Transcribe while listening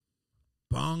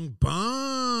Bung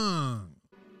bung.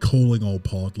 Calling all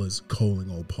podlers.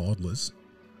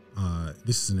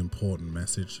 This is an important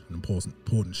message, an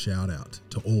important shout out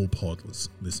to all podlers.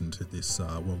 Listen to this.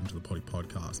 Welcome to the Poddy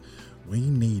Podcast. We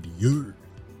need you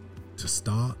to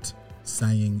start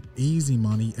saying easy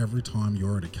money every time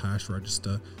you're at a cash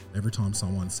register. Every time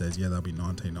someone says, "Yeah, that'll be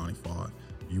 $19.95."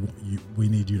 We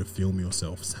need you to film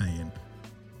yourself saying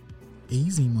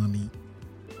easy money.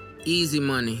 Easy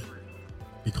money.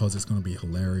 Because it's going to be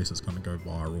hilarious, it's going to go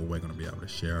viral, we're going to be able to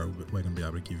share it, we're going to be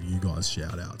able to give you guys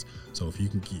shout outs. So if you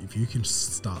can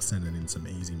start sending in some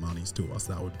easy monies to us,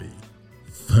 that would be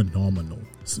phenomenal,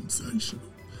 sensational.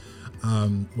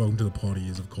 Welcome to the Poddy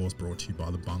is of course brought to you by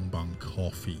the Bung Bung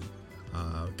Coffee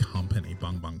company,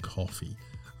 Bung Bung Coffee.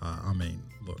 I mean,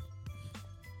 look,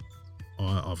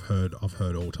 I've heard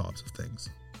all types of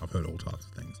things.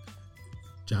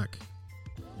 Jack,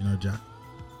 you know Jack?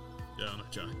 Yeah, I know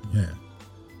Jack. Yeah.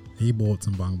 He bought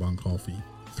some Bung Bung coffee,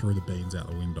 threw the beans out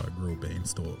the window, grew a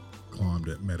beanstalk, climbed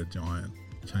it, met a giant,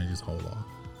 changed his whole life.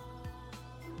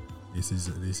 This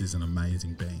is an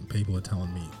amazing being. People are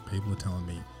telling me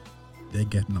they're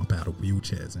getting up out of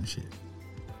wheelchairs and shit.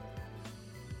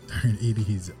 It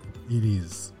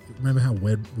is. Remember how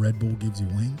Red Bull gives you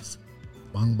wings?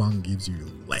 Bung Bung gives you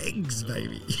legs,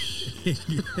 baby.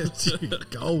 It's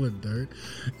golden, dude.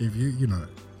 If you know,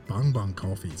 Bung Bung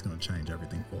coffee is going to change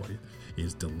everything for you.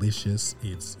 It's delicious.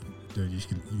 Dude, you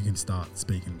can start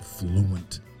speaking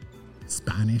fluent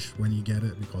Spanish when you get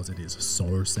it because it is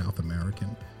so South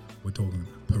American. We're talking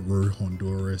Peru,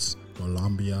 Honduras,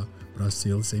 Colombia,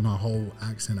 Brazil. See, my whole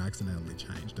accent accidentally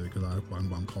changed, dude, because I had Bung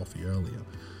Bung coffee earlier.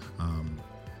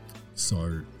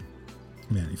 So,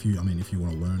 man, if you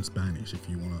want to learn Spanish, if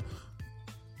you want to,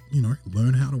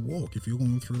 learn how to walk. If you're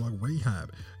going through like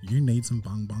rehab, you need some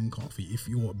Bung Bung coffee. If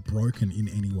you're broken in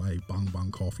any way, Bung Bung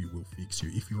coffee will fix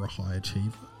you. If you're a high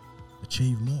achiever,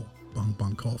 achieve more. Bung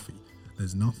Bung coffee. There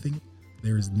is nothing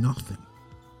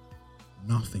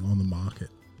on the market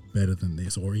better than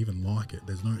this or even like it.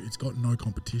 It's got no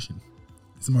competition.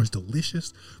 It's the most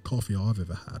delicious coffee I've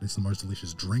ever had. It's the most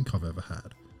delicious drink I've ever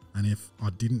had. And if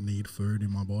I didn't need food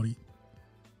in my body,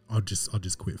 I'll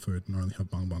just quit food and only have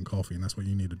Bung Bung coffee, and that's what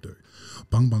you need to do.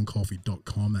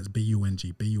 bungbungcoffee.com, that's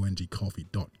BUNG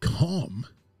coffee.com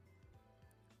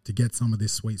to get some of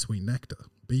this sweet nectar.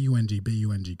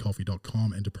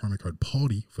 BUNGcoffee.com, enter promo code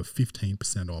PODDY for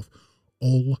 15% off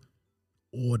all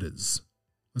orders.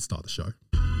 Let's start the show.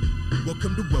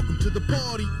 Welcome to the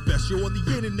party. Best show on the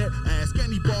internet. Ask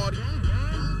anybody.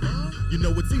 You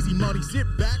know it's easy money. Sit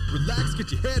back, relax, get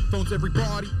your headphones,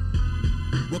 everybody.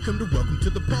 Welcome to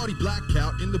the party.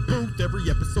 Blackout in the booth. Every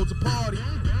episode's a party.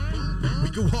 We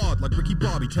go hard like Ricky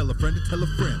Bobby. Tell a friend to tell a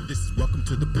friend. This is welcome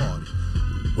to the party.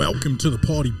 Welcome to the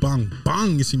party, Bung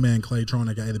Bung. It's your man Claytron,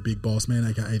 aka the Big Boss Man,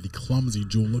 aka the Clumsy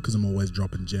Jeweler, because I'm always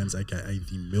dropping gems, aka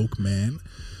the Milkman,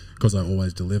 because I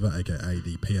always deliver, aka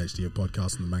the PhD of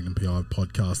podcasting, the Magnum PI of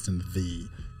podcasting, the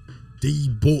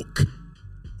D-Book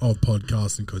of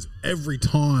podcasting, because every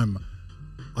time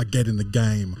I get in the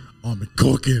game, I'm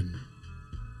cooking.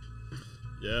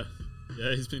 Yeah,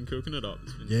 he's been cooking it up.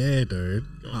 Yeah, dude.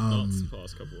 Going nuts the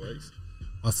past couple of weeks.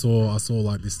 I saw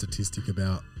like this statistic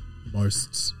about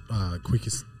most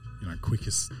quickest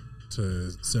to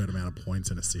a certain amount of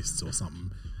points and assists or something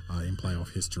in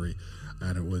playoff history,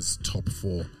 and it was top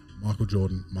 4: Michael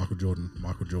Jordan,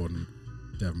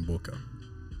 Devin Booker.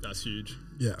 That's huge.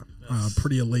 Yeah,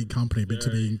 pretty elite company, but to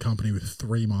be in company with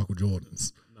 3 Michael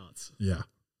Jordans. Nuts. Yeah.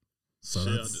 So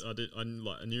I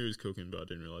knew he was cooking, but I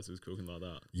didn't realize he was cooking like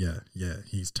that. Yeah,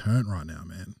 he's turned right now,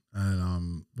 man.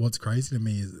 And what's crazy to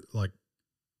me is like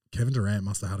Kevin Durant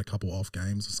must have had a couple off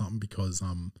games or something, because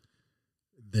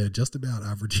they're just about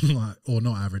averaging a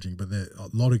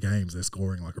lot of games they're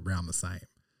scoring like around the same.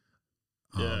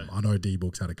 I know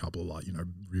D-Book's had a couple of like,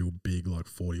 real big like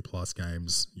 40 plus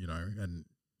games, and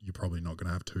you're probably not going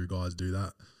to have 2 guys do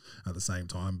that at the same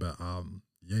time. But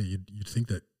you'd think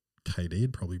that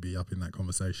KD'd probably be up in that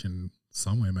conversation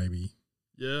somewhere, maybe.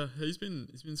 Yeah, he's been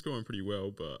scoring pretty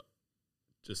well, but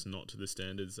just not to the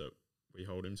standards that we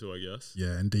hold him to, I guess.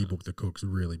 Yeah, and D-Book the Cook's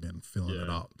really been filling it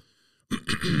up.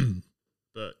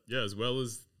 But yeah, as well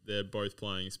as they're both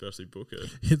playing, especially Booker.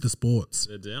 Hit the sports.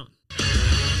 They're down.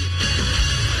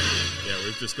 Yeah,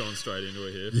 we've just gone straight into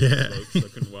it here. Yeah. Folks. I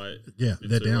couldn't wait. Yeah,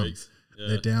 they're down. Yeah.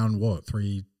 They're down, what,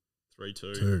 3-2?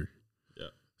 3-2. Yeah.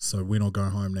 So win or go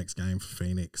home next game for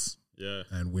Phoenix. Yeah.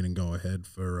 And win and go ahead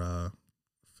for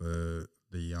the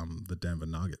Denver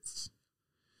Nuggets.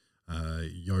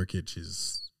 Jokic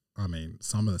is,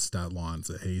 some of the stat lines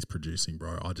that he's producing,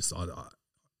 bro,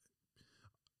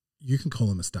 you can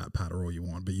call him a stat patter all you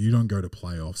want, but you don't go to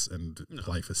playoffs and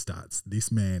play for stats.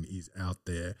 This man is out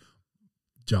there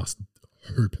just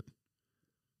hooping.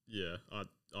 Yeah, I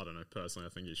don't know. Personally, I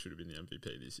think he should have been the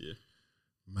MVP this year.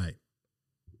 Mate.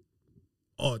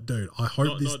 Oh, dude, I hope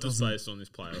not this just doesn't... based on this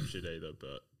playoff shit either,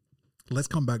 but... Let's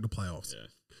come back to playoffs.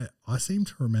 Yeah. I seem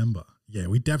to remember... Yeah,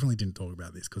 we definitely didn't talk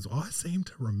about this because I seem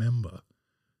to remember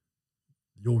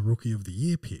your Rookie of the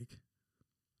Year pick.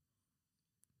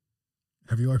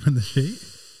 Have you opened the sheet?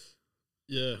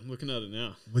 Yeah, I'm looking at it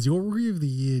now. Was your Rookie of the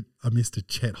Year a Mr.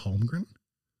 Chet Holmgren?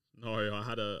 No, I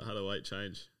had a late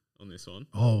change on this one.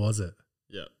 Oh, was it?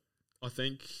 Yeah. I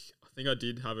think I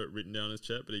did have it written down as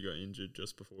Chet, but he got injured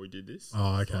just before we did this.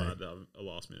 Oh, okay. So I had to have a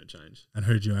last minute change. And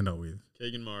who did you end up with?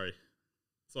 Keegan Murray.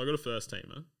 So I got a first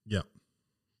teamer. Yep.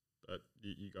 But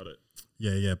you got it.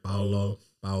 Yeah. Paolo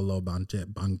Banchero.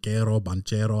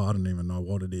 I don't even know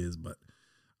what it is, but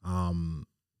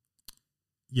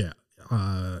yeah.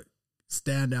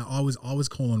 Standout. I was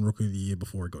calling Rookie of the Year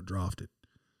before he got drafted.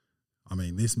 I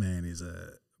mean, this man is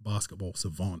a basketball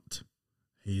savant.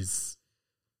 I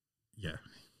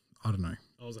don't know.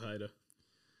 I was a hater.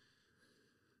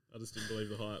 I just didn't believe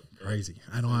the hype. Crazy.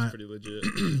 And pretty legit.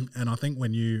 And I think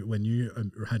when you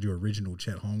had your original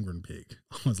Chet Holmgren pick,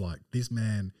 I was like, this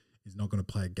man is not going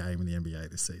to play a game in the NBA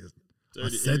this season. Dude,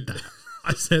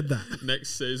 I said that.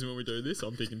 Next season when we do this,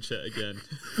 I'm picking Chet again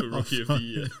for Rookie of the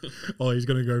Year. Oh, he's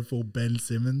going to go full Ben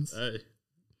Simmons. Hey,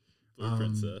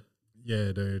 blueprints there.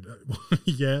 Yeah, dude.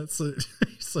 Yeah, so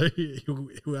he'll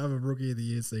have a Rookie of the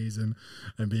Year season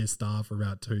and be a star for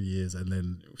about 2 years and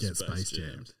then get Space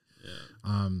Jammed.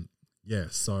 Yeah.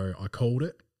 So I called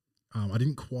it. I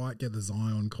didn't quite get the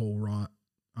Zion call right,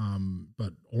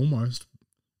 but almost.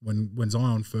 When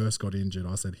Zion first got injured,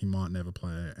 I said he might never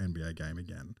play an NBA game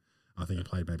again. I think he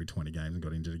played maybe 20 games and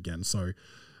got injured again. So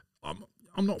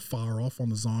I'm not far off on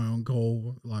the Zion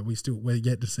call. Like we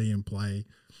yet to see him play,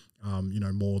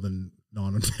 more than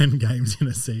 9 or 10 games in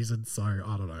a season. So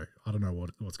I don't know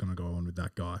what's going to go on with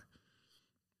that guy.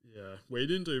 Yeah, we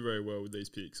didn't do very well with these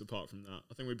picks. Apart from that,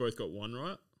 I think we both got one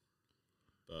right.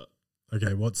 But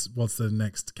okay, what's the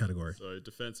next category? So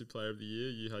defensive player of the year,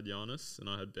 you had Giannis and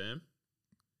I had Bam.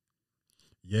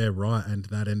 Yeah, right, and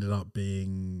that ended up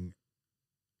being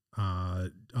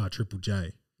Triple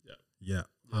J. Yeah.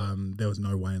 There was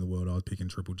no way in the world I was picking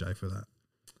Triple J for that.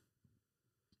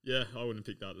 Yeah, I wouldn't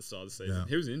pick that at the start of the season. Yeah.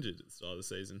 He was injured at the start of the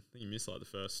season. I think he missed like the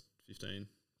first 15,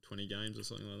 20 games or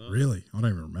something like that. Really? I don't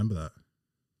even remember that.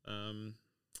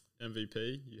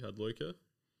 MVP, you had Luca.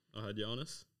 I had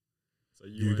Giannis. So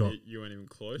you weren't even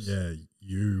close. Yeah,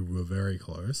 you were very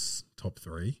close. Top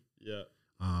 3. Yeah.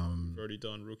 We've already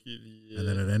done Rookie of the Year. And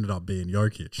then it ended up being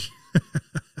Jokic.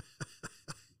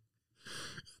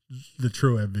 The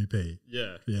true MVP.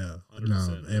 Yeah. Yeah. 100%,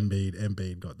 no,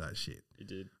 Embiid got that shit. He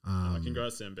did.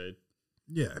 Congrats to Embiid.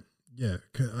 Yeah. Yeah.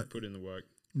 Put in the work.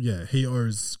 Yeah. He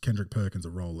owes Kendrick Perkins a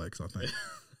Rolex, I think.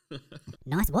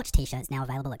 Nice watch t-shirts now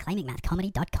available at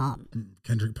claimingmathcomedy.com.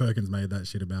 Kendrick Perkins made that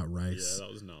shit about race. Yeah,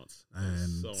 that was nuts.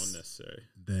 And so unnecessary.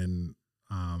 Then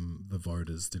the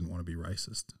voters didn't want to be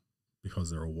racist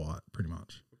because they're all white, pretty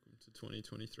much. Welcome to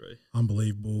 2023.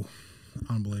 Unbelievable.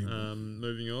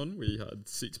 Moving on, we had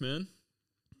 6-man.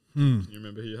 Can you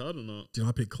remember who you had or not? Did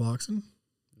I pick Clarkson?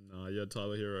 No, you had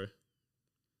Tyler Hero.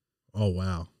 Oh,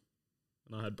 wow.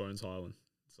 And I had Bones Highland.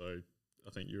 So I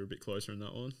think you were a bit closer in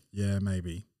that one. Yeah,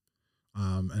 maybe.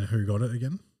 And who got it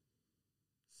again?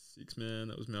 6-man,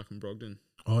 that was Malcolm Brogdon.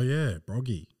 Oh, yeah,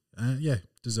 Broggy. Yeah,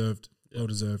 deserved. Yep. Well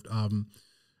deserved.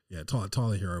 Yeah,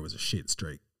 Tyler Hero was a shit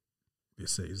streak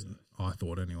this season, I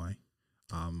thought anyway.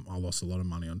 I lost a lot of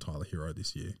money on Tyler Hero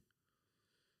this year.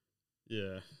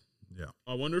 Yeah. Yeah.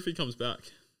 I wonder if he comes back.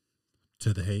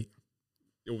 To the Heat?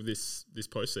 Or this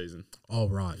postseason. Oh,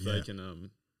 right, if they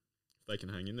can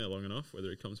hang in there long enough, whether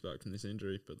he comes back from this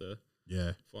injury, but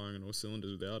they're firing on all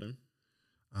cylinders without him.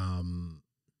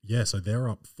 Yeah, so they're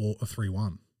up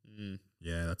 3-1. Mm.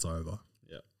 Yeah, that's over.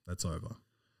 Yeah. That's over.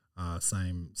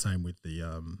 Same with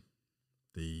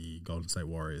the Golden State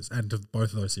Warriors. And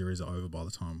both of those series are over by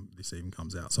the time this even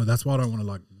comes out. So that's why I don't want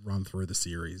to run through the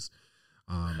series.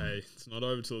 Hey, it's not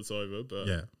over till it's over, but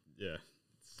yeah,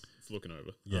 it's looking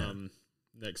over. Yeah.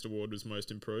 Next award was Most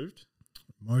Improved.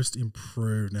 Most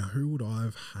Improved. Now, who would I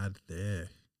have had there?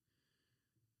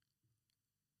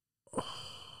 Oh.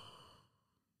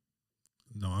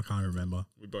 No, I can't remember.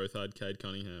 We both had Cade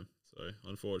Cunningham. So,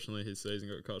 unfortunately, his season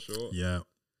got cut short. Yeah.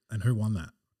 And who won that?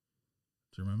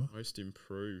 Do you remember? Most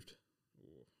Improved.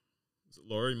 Was it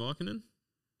Lauri Markkanen?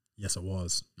 Yes, it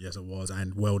was.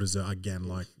 And well deserved again.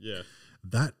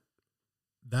 That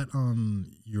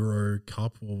Euro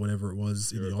Cup or whatever it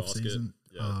was in the off season.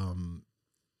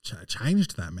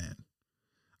 changed that man.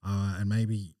 And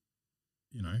maybe,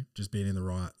 just being in the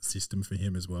right system for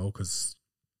him as well, because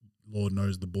Lord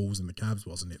knows the Bulls and the Cavs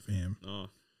wasn't it for him. Oh,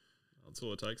 that's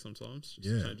all it takes sometimes.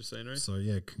 Just change the scenery. So,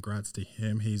 congrats to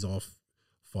him. He's off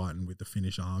fighting with the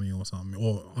Finnish army or something.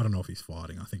 Or I don't know if he's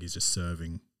fighting. I think he's just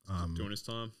serving. Doing his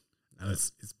time. And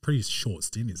it's pretty short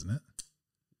stint, isn't it?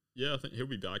 Yeah, I think he'll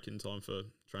be back in time for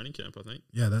training camp, I think.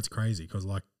 Yeah, that's crazy because,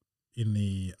 in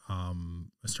the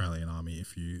Australian Army,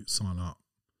 if you sign up,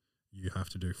 you have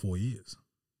to do 4 years.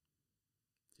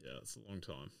 Yeah, it's a long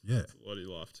time. Yeah. It's a lot of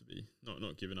your life to be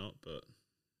not giving up, but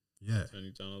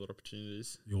turning down other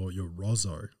opportunities. Your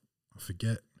ROSO, I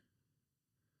forget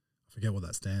what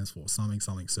that stands for.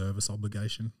 Something service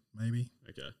obligation, maybe.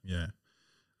 Okay. Yeah.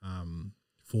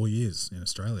 4 years in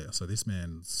Australia. So this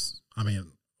man's,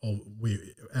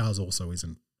 ours also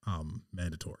isn't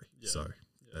mandatory. Yeah. So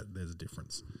there's a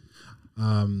difference.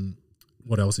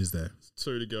 What else is there?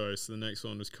 2 to go. So the next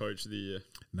one was Coach of the Year.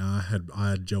 No, I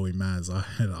had Joey Maz. I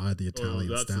had the Italian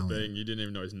that's stallion. the thing. You didn't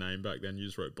even know his name back then. You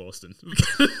just wrote Boston.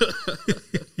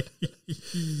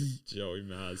 Joey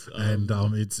Maz. And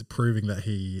it's proving that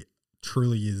he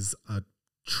truly is a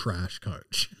trash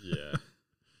coach. Yeah.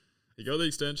 He got the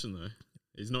extension, though.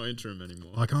 He's not interim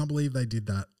anymore. I can't believe they did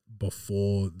that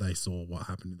before they saw what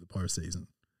happened in the postseason.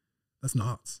 That's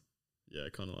nuts. Yeah,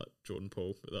 kind of like Jordan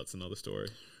Poole, but that's another story.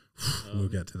 We'll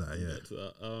get to that, We'll get to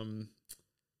that.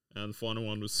 And the final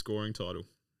one was scoring title.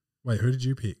 Wait, who did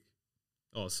you pick?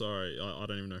 Oh, sorry. I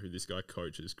don't even know who this guy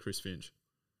coaches. Chris Finch.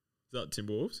 Is that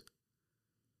Timberwolves?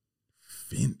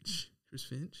 Finch. Chris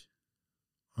Finch?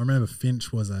 I remember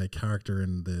Finch was a character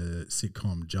in the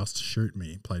sitcom Just Shoot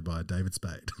Me, played by David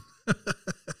Spade.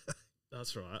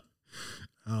 That's right.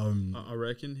 I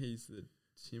reckon he's the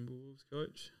Timberwolves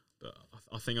coach, but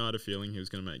I think I had a feeling he was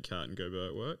going to make Cat and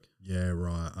Gobert work. Yeah,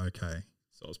 right. Okay.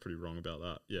 So I was pretty wrong about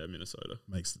that. Yeah, Minnesota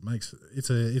makes it's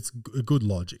a good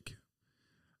logic.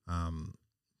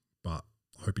 But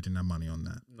I hope you didn't have money on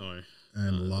that. No.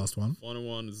 And the last one. Final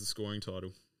one is the scoring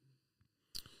title.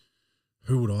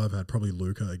 Who would I have had? Probably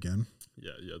Luca again.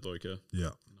 Yeah, Luca.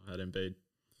 Yeah. I had Embiid.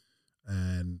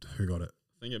 And who got it?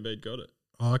 I think Embiid got it.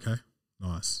 Oh, okay.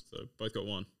 Nice. So both got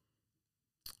one.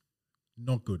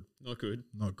 Not good. Not good.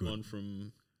 One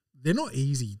from... They're not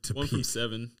easy to one pick. From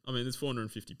 7. I mean, there's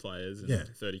 450 players and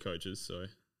 30 coaches, so...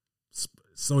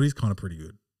 So it is kind of pretty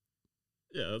good.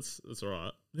 Yeah, that's all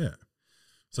right. Yeah.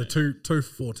 So 2 for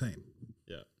 14.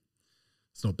 Yeah.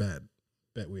 It's not bad.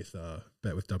 Bet with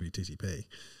WTTP.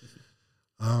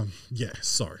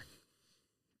 So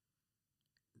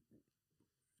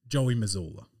Joey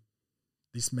Mazzulla.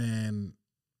 This man,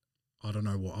 I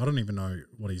don't even know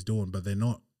what he's doing, but they've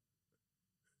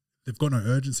got no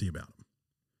urgency about him.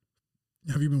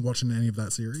 Have you been watching any of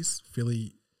that series,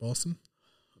 Philly, Boston?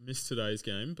 I missed today's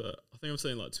game, but I think I've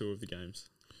seen 2 of the games.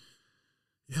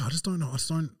 Yeah, I just don't know.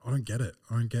 I don't get it.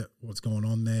 I don't get what's going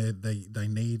on there. They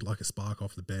need a spark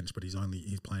off the bench, but he's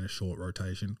playing a short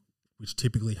rotation, which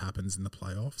typically happens in the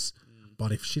playoffs.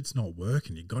 But if shit's not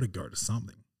working, you got to go to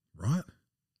something, right?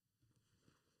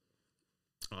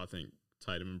 I think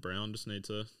Tatum and Brown just need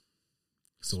to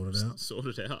sort it out. Sort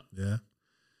it out. Yeah.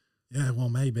 Yeah, well,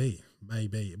 maybe.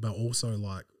 But also,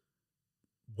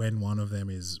 when one of them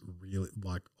is really,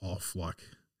 off,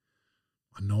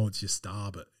 I know it's your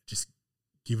star, but just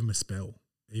give him a spell.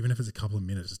 Even if it's a couple of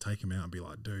minutes, just take him out and be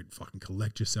like, dude, fucking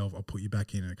collect yourself. I'll put you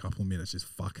back in a couple of minutes. Just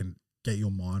fucking get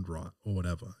your mind right or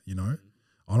whatever,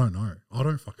 I don't know. I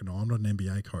don't fucking know. I'm not an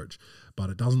NBA coach, but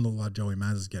it doesn't look like Joey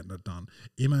Maz is getting it done.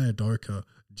 Ime Udoka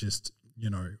just,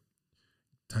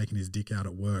 taking his dick out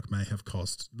at work may have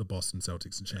cost the Boston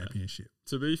Celtics a championship.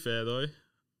 To be fair, though,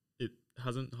 it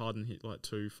hasn't Harden hit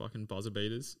 2 fucking buzzer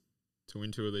beaters to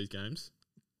win 2 of these games?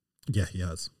 Yeah, he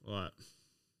has.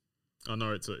 I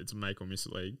know it's a make or miss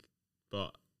league,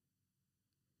 but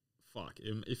fuck,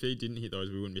 if he didn't hit those,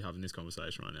 we wouldn't be having this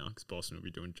conversation right now because Boston would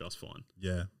be doing just fine.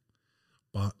 Yeah,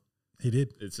 but he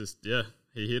did. It's just,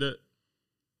 he hit it.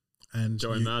 And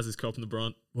Joey Maz is copping the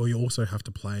brunt. Well, you also have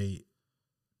to play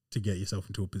to get yourself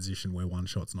into a position where one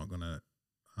shot's not going to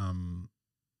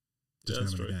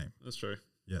determine the game. That's true.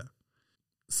 Yeah.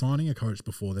 Signing a coach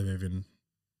before they've even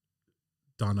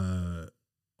done a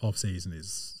off-season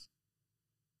is,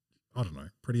 I don't know,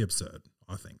 pretty absurd,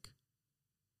 I think.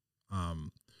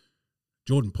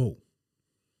 Jordan Poole.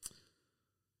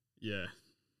 Yeah.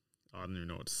 I don't even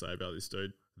know what to say about this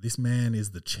dude. This man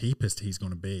is the cheapest he's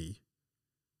going to be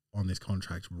on this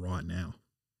contract right now.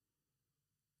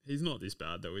 He's not this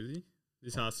bad, though, is he?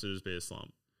 This has to just be a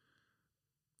slump.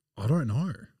 I don't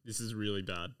know. This is really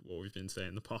bad, what we've been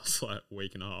seeing the past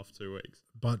week and a half, 2 weeks.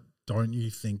 But don't you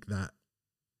think that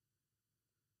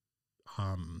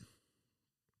don't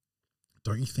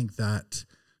you think that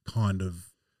kind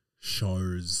of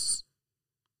shows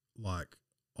like,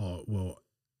 oh well,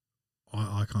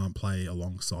 I can't play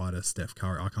alongside a Steph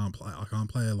Curry. I can't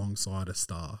play alongside a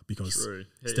star because True.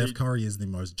 Steph Curry is the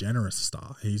most generous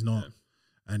star. He's not,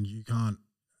 and you can't.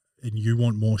 And you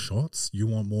want more shots. You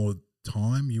want more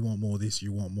time. You want more this.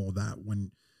 You want more that.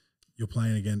 When you're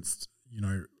playing against,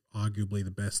 arguably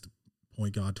the best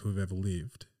point guard to have ever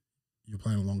lived, you're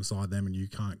playing alongside them, and you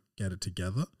can't get it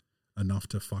together enough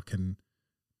to fucking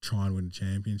try and win a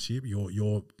championship.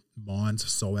 Your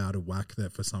mind's so out of whack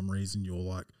that for some reason you're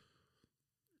like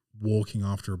walking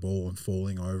after a ball and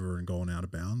falling over and going out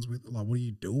of bounds with. Like, what are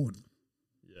you doing?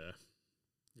 Yeah.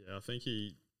 I think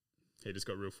he just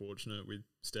got real fortunate with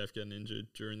Steph getting injured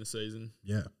during the season.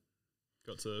 Yeah,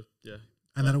 got to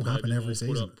and that'll happen every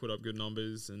season. Put up good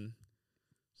numbers and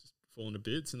just falling to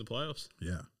bits in the playoffs.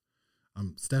 Yeah,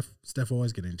 Steph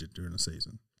always get injured during the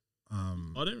season.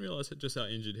 I didn't realize just how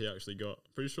injured he actually got.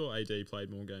 Pretty sure AD played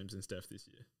more games than Steph this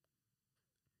year.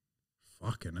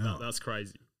 Fucking hell. That's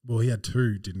crazy. Well, he had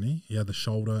 2, didn't he? He had the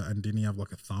shoulder, and didn't he have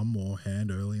like a thumb or hand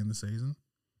early in the season?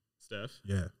 Steph?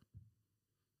 Yeah.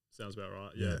 Sounds about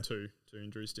right. Yeah. Yeah, two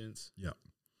injury stints. Yeah.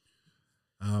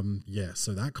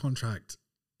 So that contract,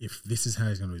 if this is how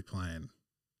he's going to be playing,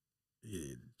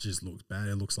 it just looks bad.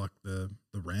 It looks like the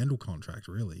Randall contract,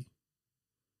 really.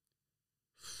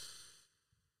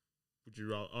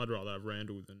 I'd rather have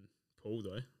Randall than Paul,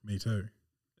 though. Me too.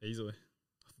 Easily.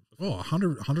 Oh,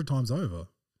 100 times over.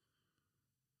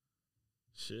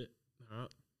 Shit. All right.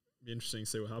 Be interesting to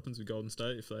see what happens with Golden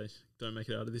State if they don't make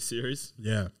it out of this series.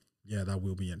 Yeah, that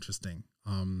will be interesting.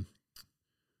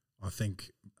 I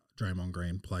think Draymond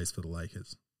Green plays for the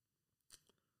Lakers,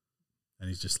 and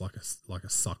he's just like a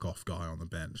suck off guy on the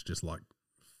bench, just like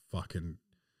fucking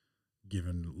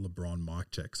giving LeBron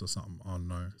mic checks or something. I don't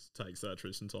know. Just takes that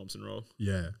Tristan Thompson role.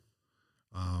 Yeah.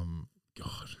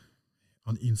 God,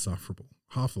 insufferable.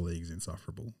 Half the league's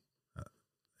insufferable.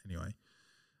 Anyway,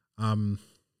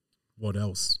 what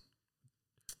else?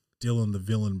 Dylan the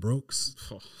Villain Brooks.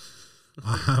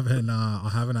 I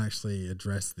haven't actually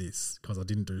addressed this because I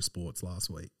didn't do sports last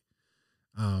week.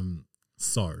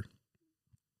 So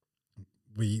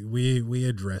we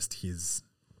addressed his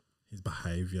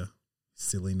behavior,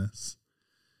 silliness,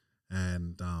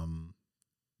 and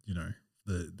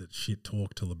the shit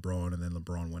talk to LeBron, and then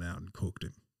LeBron went out and cooked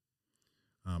him.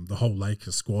 The whole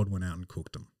Lakers squad went out and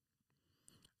cooked him,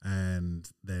 and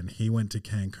then he went to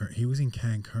Cancun. He was in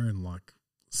Cancun like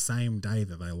same day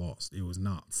that they lost. It was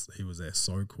nuts. He was there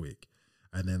so quick.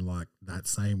 And then like that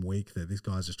same week that this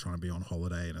guy's just trying to be on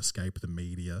holiday and escape the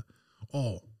media.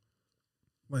 Oh,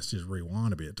 let's just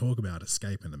rewind a bit. Talk about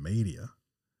escaping the media.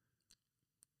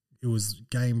 It was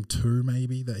game 2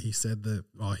 maybe that he said that,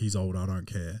 oh, he's old, I don't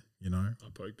care, I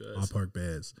poke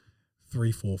bears.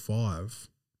 3, 4, 5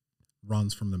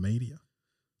 runs from the media.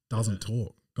 Doesn't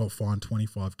talk. Got fined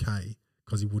 $25,000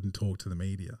 because he wouldn't talk to the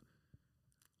media.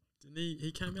 Didn't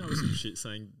he came out with some shit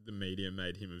saying the media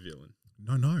made him a villain.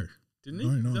 No. Didn't he?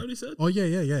 No. Is that what he said? Oh,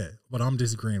 yeah. But I'm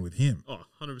disagreeing with him. Oh,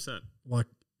 100%. Like,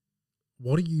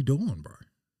 what are you doing, bro?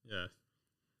 Yeah.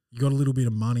 You got a little bit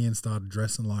of money and started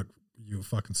dressing like you're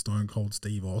fucking Stone Cold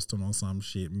Steve Austin or some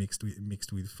shit mixed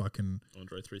with fucking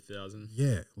Andre 3000.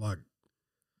 Yeah, like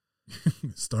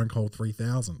Stone Cold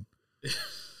 3000.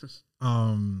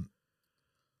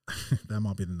 That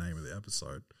might be the name of the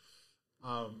episode.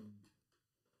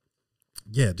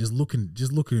 Yeah, just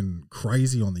looking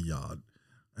crazy on the yard.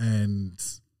 And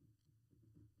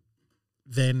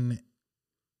then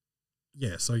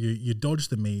so you dodge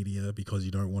the media because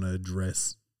you don't want to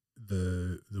address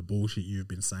the bullshit you've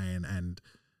been saying, and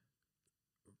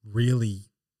really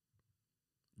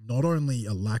not only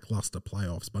a lackluster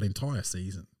playoffs but entire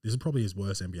season. This is probably his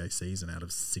worst NBA season out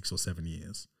of 6 or 7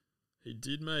 years. He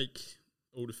did make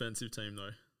all defensive team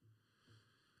though.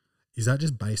 Is that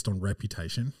just based on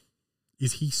reputation?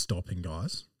 Is he stopping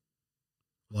guys?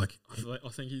 Like, I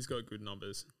think he's got good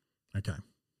numbers. Okay.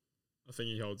 I think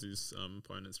he holds his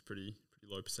opponents pretty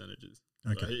low percentages.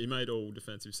 Okay. So he made all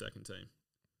defensive second team.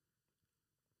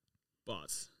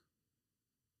 But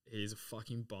he's a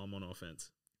fucking bum on offense.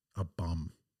 A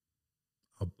bum,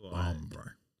 bro.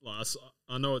 Like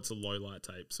I know it's a low light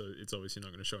tape, so it's obviously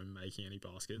not going to show him making any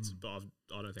baskets. But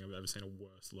I don't think I've ever seen a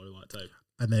worse low light tape.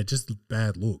 And they're just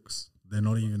bad looks. They're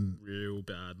not even real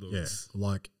bad looks. Yeah,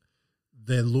 like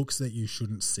they're looks that you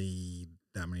shouldn't see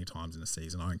that many times in a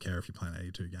season. I don't care if you're playing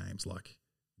 82 games. Like,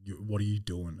 what are you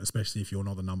doing? Especially if you're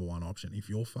not the number one option. If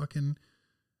you're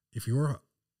a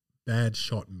bad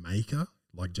shot maker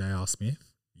like J.R.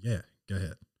 Smith, yeah, go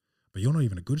ahead. But you're not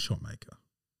even a good shot maker.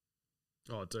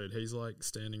 Oh, dude, he's like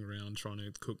standing around trying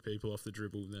to cook people off the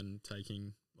dribble, then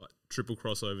taking like triple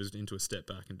crossovers into a step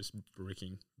back and just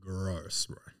bricking. Gross,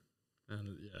 bro.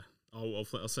 And yeah, I'll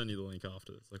send you the link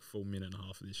after. It's like a full minute and a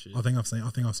half of this shit. I think I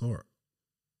saw it.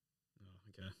 Oh,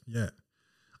 okay. Yeah.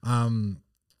 And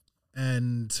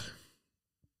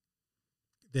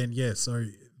then so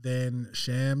then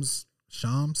Chams.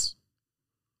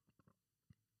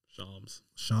 No,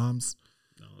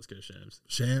 let's go Chams.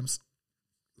 Chams.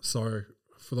 So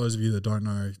for those of you that don't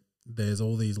know, there's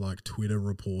all these like Twitter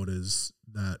reporters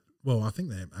that, well, I think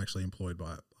they're actually employed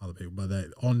by other people, but they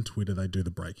on Twitter they do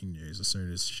the breaking news as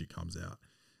soon as shit comes out,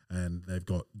 and they've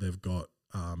got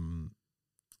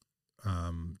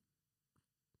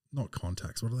not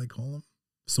contacts. What do they call them?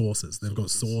 Sources. They've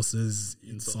got sources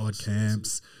inside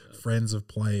camps, friends of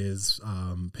players,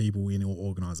 people in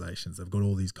organisations. They've got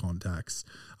all these contacts,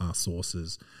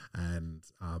 sources, and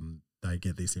they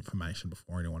get this information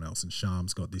before anyone else. And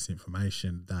Chams got this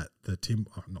information that the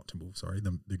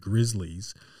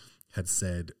Grizzlies had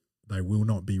said they will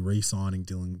not be re-signing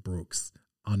Dylan Brooks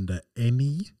under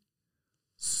any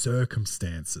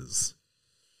circumstances,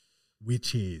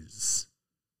 which is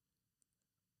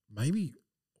maybe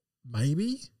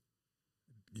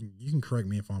you can correct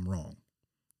me if I'm wrong.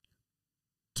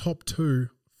 Top 2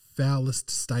 foulest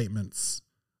statements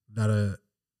that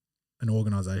an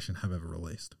organisation have ever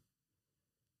released.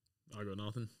 I got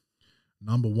nothing.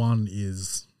 Number 1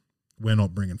 is we're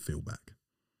not bringing Phil back.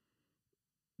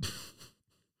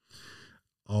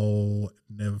 I'll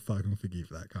never fucking forgive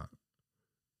that cunt.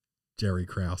 Jerry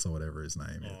Krause or whatever his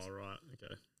name is. Oh, right.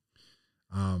 Okay.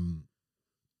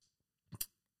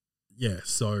 Yeah,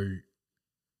 so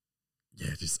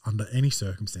just under any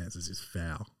circumstances is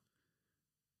foul.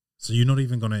 So you're not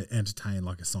even going to entertain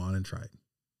like a sign and trade.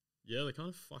 Yeah, they kind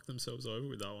of fucked themselves over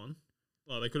with that one.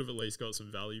 Like they could have at least got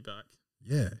some value back.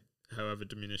 Yeah. However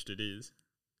diminished it is.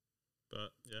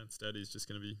 But yeah, instead he's just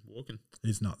going to be walking.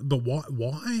 He's not. But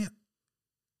why?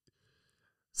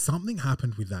 Something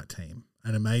happened with that team.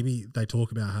 And maybe they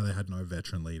talk about how they had no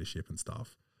veteran leadership and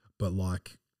stuff. But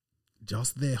like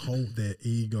just their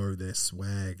ego, their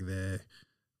swag, their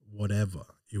whatever.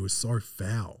 It was so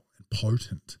foul and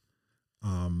potent.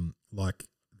 Like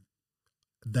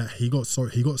that he got so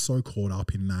caught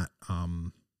up in that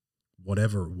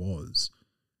whatever it was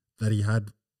that he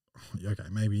had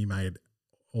maybe he made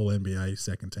all NBA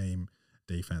second team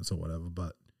defense or whatever,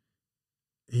 but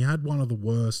he had one of the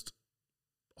worst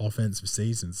offensive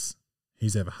seasons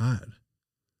he's ever had.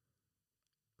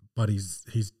 But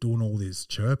he's doing all this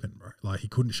chirping, bro. Like he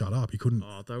couldn't shut up. He couldn't.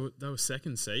 Oh, they were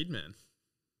second seed, man.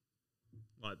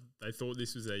 Like they thought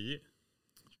this was their year.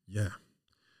 Yeah,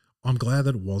 I'm glad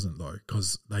that it wasn't though,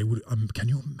 because they would. Can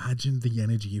you imagine the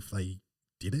energy if they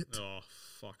did it? Oh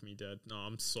fuck me, Dad. No,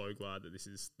 I'm so glad that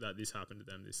this happened to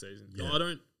them this season.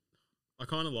 Yeah. I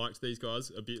kind of liked these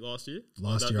guys a bit last year.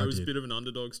 Last year that I was did. a bit of an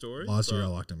underdog story. Last year I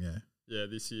liked them. Yeah. Yeah,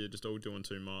 this year just all doing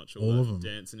too much. All of them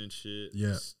dancing and shit.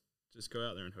 Yeah. Just go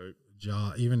out there and hoop.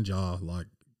 Jar, like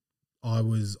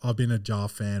I've been a Jar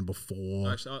fan before.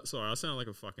 Actually, sorry, I sound like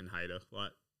a fucking hater.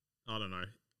 Like, I don't know.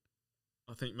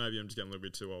 I think maybe I'm just getting a little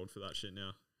bit too old for that shit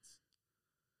now.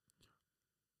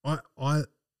 I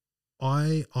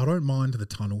don't mind the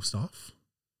tunnel stuff.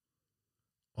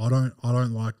 I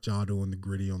don't like Jar doing the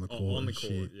gritty on the court. On the and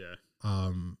court, shit. yeah.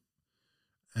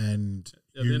 And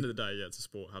at the end of the day, yeah, it's a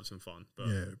sport. Have some fun. But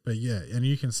and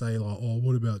you can say like, oh,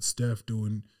 what about Steph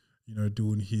doing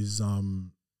his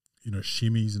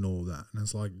shimmies and all that? And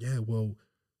it's like, yeah, well,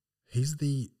 he's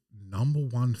the number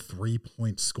 1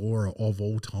 3-point scorer of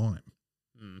all time.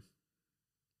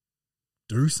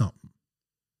 Do something.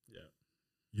 Yeah.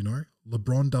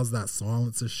 LeBron does that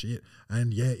silencer shit,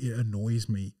 and yeah, it annoys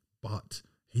me, but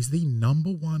he's the number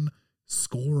 1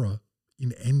 scorer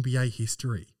in NBA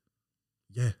history.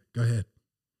 Yeah, go ahead.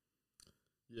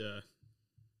 Yeah.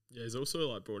 Yeah, he's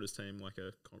also like brought his team like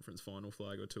a conference final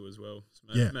flag or 2 as well. So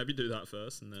maybe do that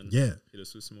first and then hit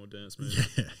us with some more dance moves.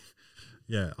 Yeah.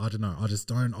 Yeah, I don't know. I just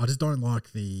don't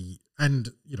like the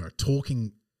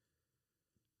talking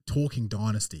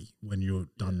dynasty when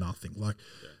you've done nothing. Like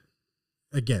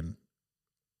again,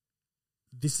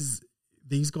 these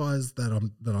guys that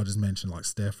I just mentioned, like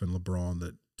Steph and LeBron,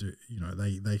 that do,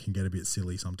 they can get a bit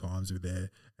silly sometimes with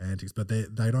their antics, but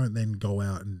they don't then go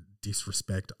out and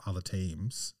disrespect other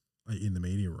teams in the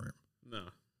media room. No,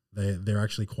 they're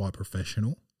actually quite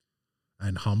professional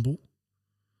and humble.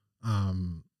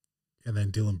 And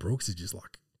then Dylan Brooks is just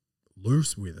like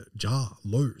loose with it.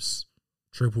 Loose.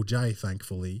 Triple J,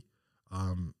 thankfully.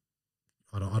 I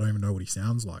don't even know what he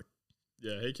sounds like.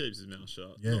 Yeah, he keeps his mouth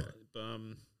shut. Yeah.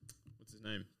 What's his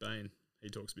name? Bane. He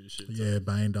talks a bit of shit. Yeah,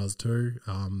 Bane does too.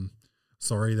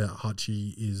 Sorry that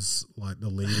Hachi is like the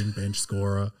leading bench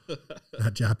scorer.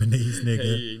 That Japanese nigga.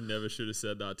 He never should have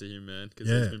said that to him, man, because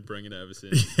he's been bringing it ever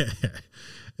since. Yeah,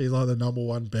 he's like the number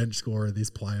one bench scorer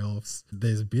this playoffs.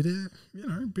 There's a bit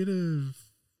of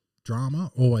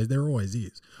drama. There always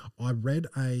is. I read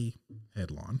a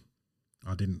headline.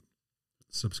 I didn't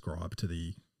subscribe to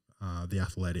the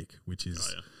Athletic, which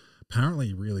is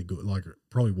apparently really good. Like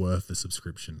probably worth the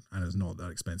subscription, and it's not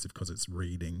that expensive because it's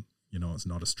reading. It's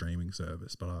not a streaming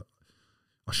service, but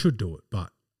I should do it.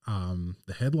 But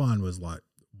the headline was like,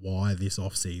 why this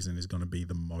off season is going to be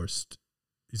the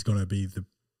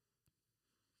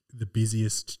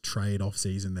busiest trade off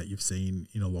season that you've seen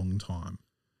in a long time,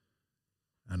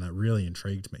 and that really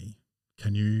intrigued me.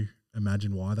 Can you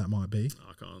imagine why that might be?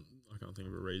 I can't think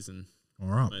of a reason. All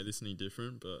right, made this any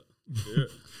different, but yeah.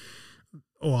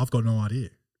 I've got no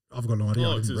idea. Oh,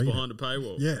 because it's behind a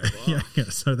paywall. Yeah, wow. yeah.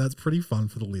 So that's pretty fun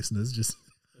for the listeners. Just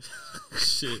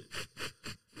shit.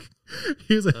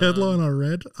 Here's a headline I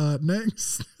read.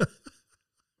 Next.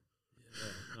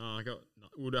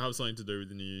 Would it have something to do with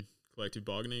the new collective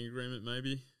bargaining agreement?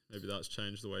 Maybe that's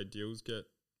changed the way deals get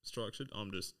structured. I'm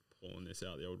just pulling this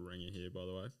out the old ringer here, by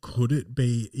the way. Could it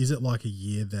be? Is it like a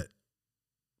year that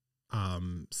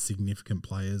significant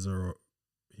players are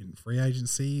in free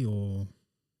agency, or?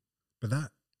 But that.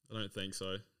 I don't think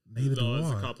so. Neither do I.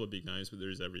 There's a couple of big names, but there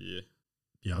is every year.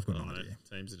 Yeah, I've got no idea.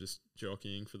 Teams are just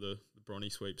jockeying for the Bronny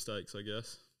sweepstakes, I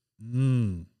guess.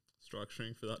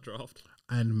 Structuring for that draft.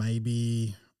 And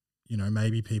maybe,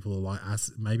 maybe people are like,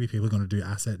 maybe people are going to do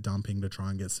asset dumping to try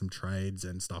and get some trades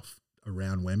and stuff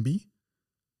around Wemby.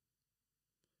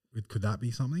 Could that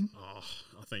be something? Oh,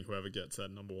 I think whoever gets that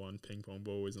number one ping pong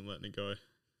ball isn't letting it go.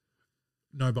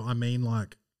 No, but I mean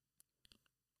like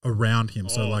around him.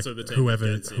 So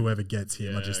whoever gets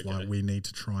him are just like, we need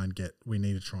to try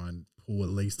and pull at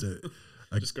least a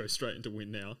just go straight into win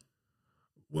now.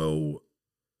 Well,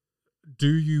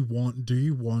 do you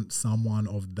want someone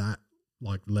of that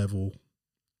like level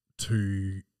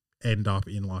to end up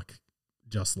in like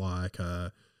just like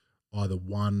either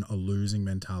one, a losing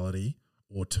mentality,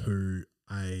 or two,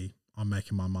 I'm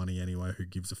making my money anyway, who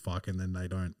gives a fuck, and then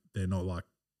they're not like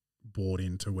bought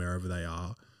into wherever they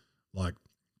are, like.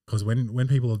 Because when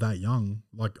people are that young,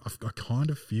 like I kind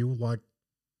of feel like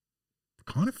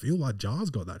Jar's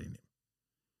got that in him.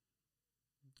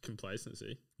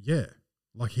 Complacency. Yeah,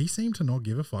 like he seemed to not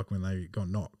give a fuck when they got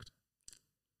knocked.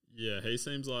 Yeah, he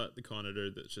seems like the kind of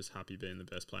dude that's just happy being the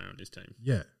best player on his team.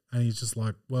 Yeah, and he's just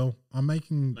like, well, I'm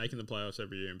making the playoffs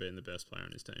every year and being the best player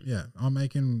on his team. Yeah, I'm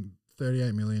making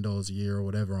 $38 million a year or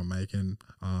whatever I'm making,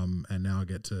 and now I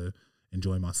get to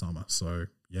enjoy my summer. So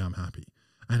yeah, I'm happy.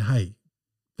 And hey.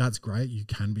 That's great. You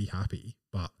can be happy,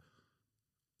 but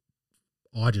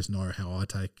I just know how I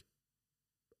take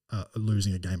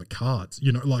losing a game of cards.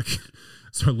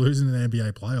 So losing the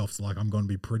NBA playoffs, like I'm going to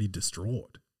be pretty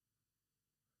distraught.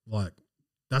 Like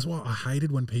that's why I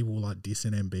hated when people were like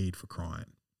dissing Embiid for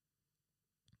crying.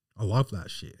 I love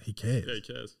that shit. He cares. Yeah, he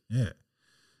cares. Yeah.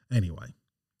 Anyway,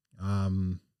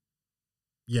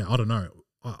 yeah, I don't know.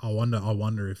 I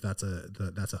wonder if that's a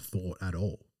thought at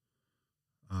all.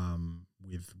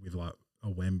 With like a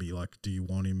Wemby, like, do you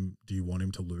want him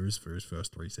to lose for his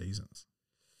first 3 seasons?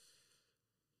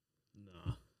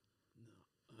 Nah.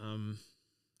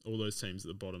 All those teams at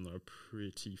the bottom though are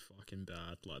pretty fucking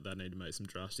bad. Like they need to make some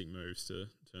drastic moves to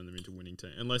turn them into winning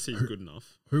teams, unless he's good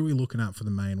enough. Who are we looking at for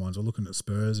the main ones? We're looking at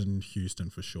Spurs and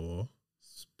Houston for sure.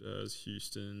 Spurs,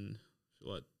 Houston, I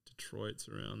feel like Detroit's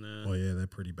around there. Oh yeah, they're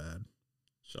pretty bad.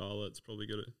 Charlotte's probably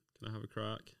good at. Can I have a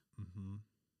crack? Mm-hmm.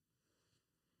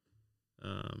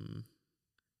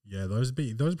 Yeah, those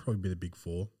would probably be the big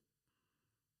 4.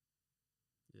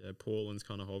 Yeah, Portland's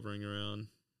kind of hovering around.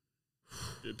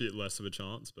 A bit less of a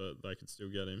chance, but they could still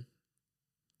get him.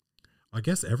 I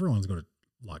guess everyone's got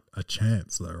a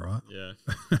chance though, right? Yeah.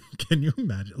 Can you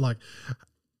imagine? Like,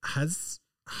 has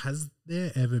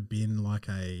there ever been like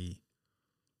a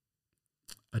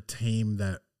team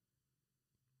that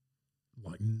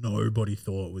like nobody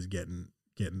thought was getting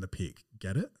the pick?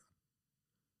 Get it?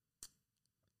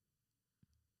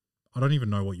 I don't even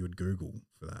know what you would Google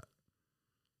for that.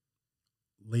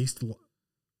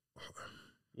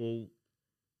 Well,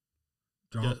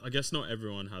 I guess not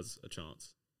everyone has a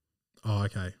chance. Oh,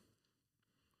 okay.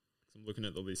 I'm looking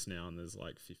at the list now, and there's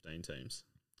like 15 teams.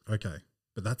 Okay,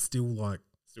 but that's still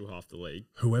half the league.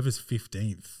 Whoever's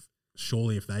 15th,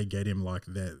 surely if they get him, like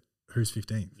who's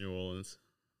 15th? New Orleans.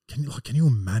 Can you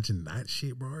imagine that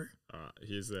shit, bro? All right,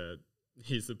 here's the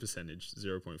percentage,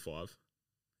 0.5.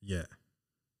 Yeah.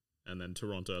 And then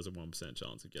Toronto has a 1%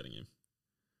 chance of getting him.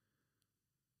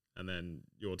 and then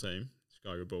your team,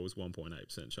 Chicago Bulls,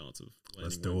 1.8% chance of landing.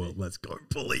 Let's do Wemby. it. Let's go,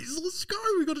 police. Let's go.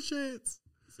 We got a chance.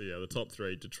 So yeah, the top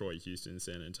three: Detroit, Houston,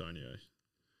 San Antonio.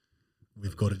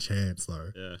 We've got a chance,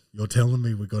 though. Yeah, You're telling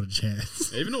me we got a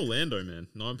chance. even Orlando, man,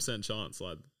 9% chance.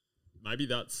 Like maybe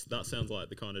that sounds like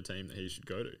the kind of team that he should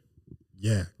go to.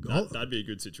 Yeah. That'd be a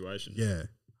good situation. Yeah.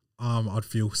 I'd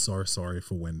feel so sorry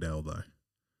for Wendell, though,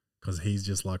 because he's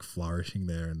just like flourishing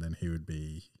there, and then he would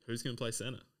be. Who's going to play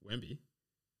center? Wemby.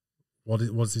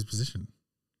 What's his position?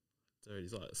 Dude,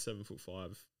 he's like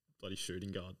 7'5", bloody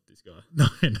shooting guard. This guy. No.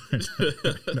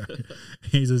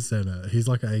 He's a center. He's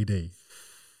like AD.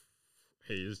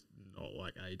 He is not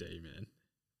like AD, man.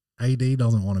 AD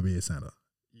doesn't want to be a center.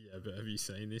 Yeah, but have you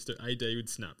seen this dude? AD would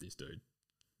snap this dude.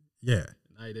 Yeah.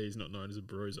 And AD is not known as a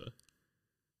bruiser.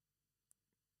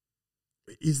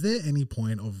 Is there any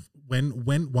point of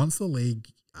once the league,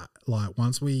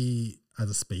 once we as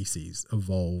a species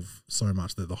evolve so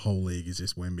much that the whole league is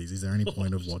just Wembies, is there any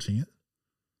point of watching it?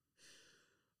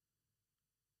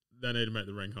 They need to make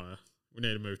the ring higher. We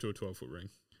need to move to a 12-foot ring.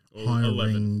 Or Higher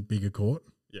 11. ring, bigger court?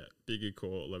 Yeah, bigger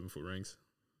court, 11-foot rings.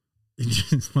 It's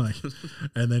just like,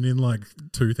 and then in like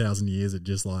 2,000 years, it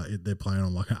just like they're playing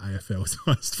on like an AFL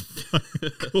sized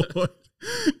court.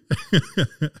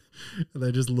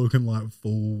 They're just looking like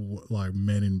full like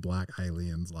Men in Black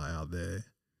aliens like out there.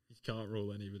 You can't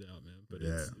rule any of it out, man. But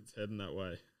Yeah. it's heading that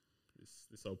way.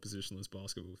 This whole positionless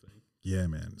basketball thing. Yeah,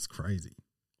 man, it's crazy.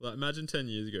 Like imagine 10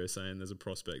 years ago saying there's a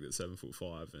prospect that's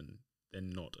 7'5" and they're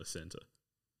not a center.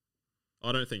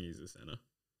 I don't think he's a center.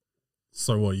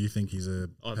 So what, you think he's a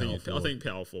I think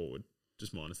power forward,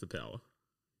 just minus the power.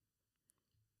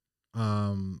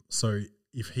 So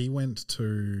if he went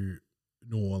to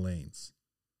New Orleans,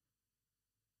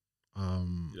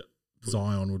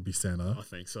 Zion would be center I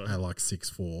think so. at like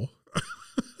 6'4".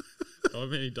 I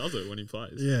mean, he does it when he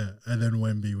plays. Yeah, and then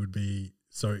Wemby would be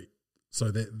so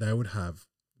they would have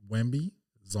Wemby,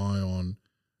 Zion,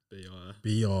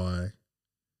 BI,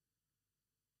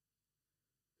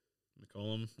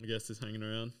 McCollum, I guess, is hanging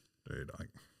around. dude.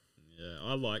 Yeah,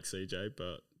 I like CJ,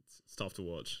 but it's tough to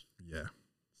watch. Yeah,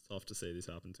 It's tough to see this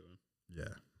happen to him.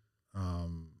 yeah.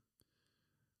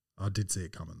 I did see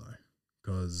it coming though,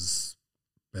 because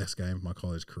best game of my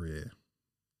college career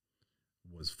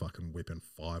was fucking whipping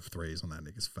 5 threes on that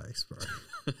nigga's face, bro.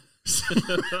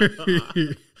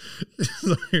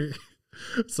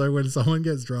 So when someone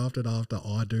gets drafted after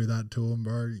I do that to him,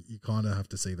 bro, you kind of have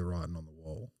to see the writing on the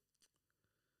wall.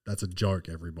 That's a joke,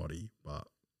 everybody, but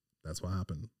that's what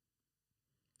happened.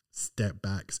 Step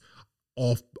backs,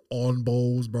 off on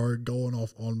balls, bro, going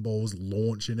off on balls,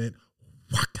 launching it.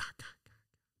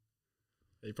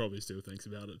 He probably still thinks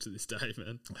about it to this day,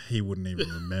 man. He wouldn't even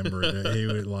remember it. He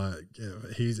would like,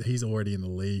 yeah, he's already in the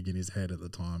league in his head at the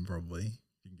time, probably.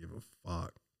 He didn't give a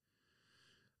fuck.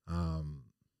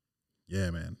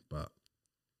 Yeah, man, but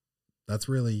that's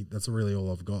really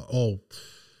all I've got. Oh,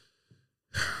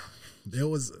 there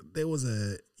was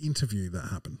a interview that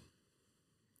happened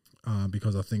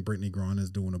because I think Brittany Griner's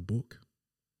doing a book.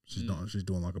 She's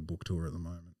doing like a book tour at the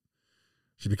moment.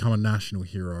 She's become a national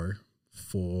hero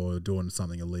for doing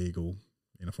something illegal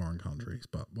in a foreign country,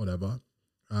 but whatever.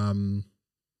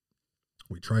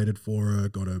 We traded for her,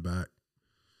 got her back.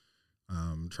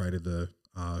 Traded the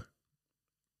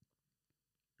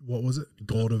what was it?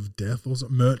 God of Death, or was it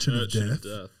Merchant of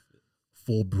Death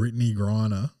for Brittany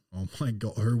Griner. Oh my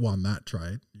God, who won that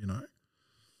trade? You know,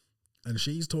 and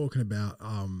she's talking about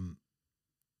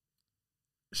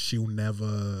she'll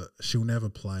never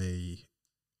play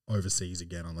overseas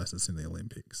again unless it's in the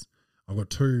Olympics. I've got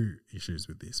 2 issues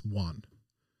with this. One,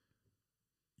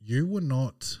 you were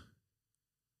not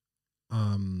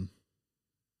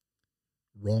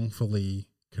wrongfully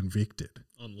convicted.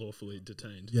 Unlawfully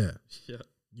detained. Yeah. Yeah.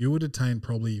 You were detained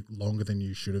probably longer than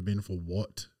you should have been for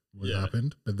what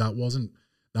happened, but that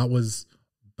was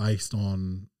based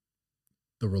on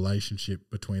the relationship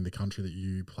between the country that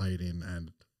you played in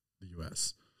and the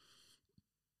US.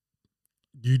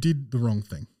 You did the wrong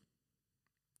thing.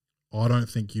 I don't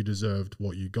think you deserved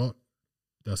what you got.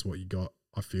 That's what you got.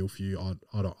 I feel for you.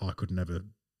 I could never.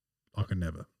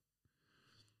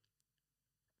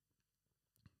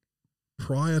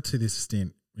 Prior to this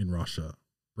stint in Russia,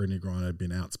 Brittany Griner had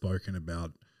been outspoken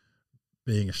about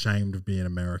being ashamed of being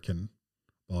American,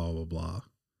 blah, blah, blah.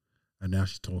 And now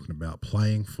she's talking about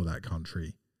playing for that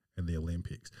country in the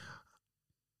Olympics.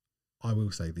 I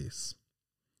will say this.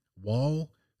 While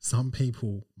some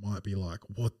people might be like,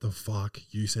 what the fuck?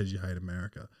 You said you hate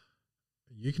America.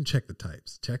 You can check the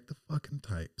tapes. Check the fucking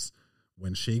tapes.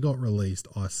 when she got released,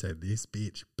 I said, this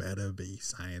bitch better be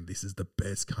saying this is the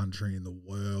best country in the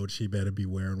world. She better be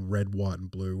wearing red, white,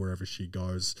 and blue wherever she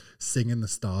goes, singing the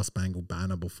Star Spangled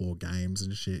Banner before games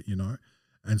and shit, you know?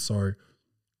 And so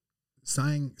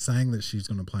saying that she's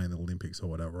going to play in the Olympics or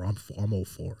whatever, I'm all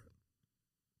for it.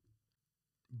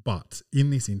 But in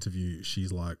this interview,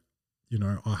 she's like, you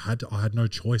know, I had no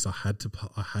choice. I had to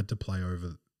play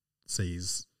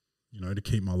overseas, you know, to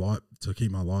keep my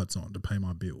lights on, to pay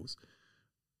my bills.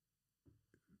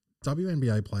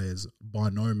 WNBA players by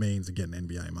no means are getting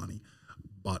NBA money,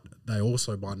 but they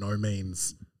also by no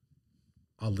means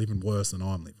are living worse than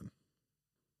I'm living.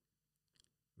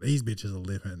 These bitches are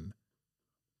living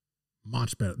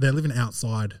much better. They're living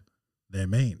outside their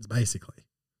means, basically.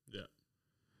 Yeah.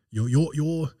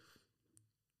 You're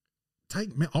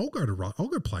take me. I'll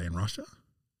go play in Russia.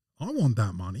 I want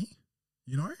that money.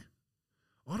 You know,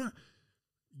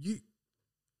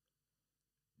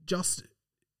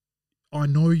 I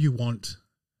know you want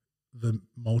the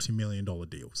multi-million-dollar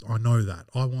deals. I know that.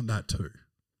 I want that too.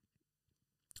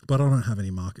 But I don't have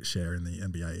any market share in the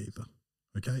NBA either.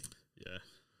 Okay? Yeah.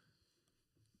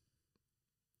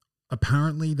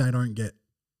 Apparently, they don't get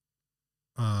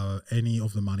any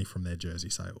of the money from their jersey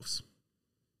sales,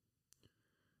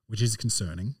 which is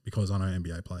concerning because I know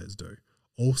NBA players do.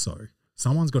 Also,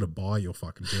 someone's got to buy your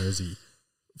fucking jersey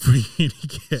for you to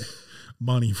get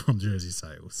money from jersey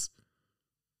sales.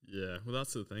 Yeah, well,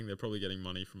 that's the thing. They're probably getting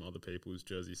money from other people's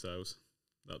jersey sales.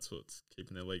 That's what's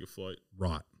keeping their league afloat.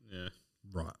 Right. Yeah.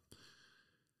 Right.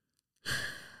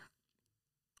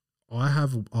 I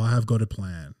have got a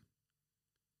plan.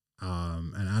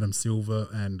 And Adam Silver,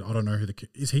 and I don't know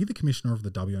is he the commissioner of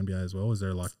the WNBA as well? Is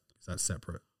that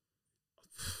separate?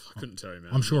 I couldn't tell you,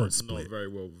 man. I'm sure it's split. Not very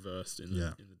well versed in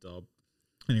the dub.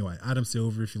 Anyway, Adam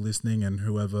Silver, if you're listening, and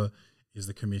whoever is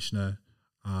the commissioner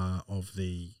of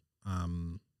the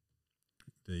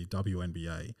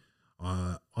WNBA,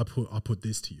 I put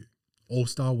this to you: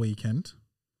 All-Star Weekend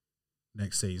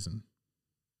next season,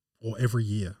 or every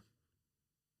year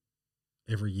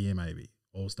maybe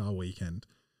All-Star Weekend.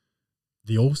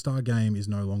 The All-Star game is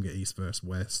no longer East versus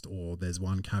West, or there's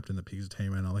one captain that picks a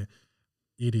team and another.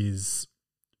 It is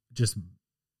just,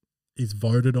 it's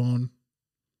voted on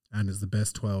and is the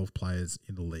best 12 players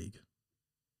in the league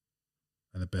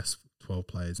and the best 12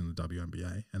 players in the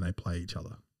WNBA, and they play each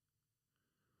other.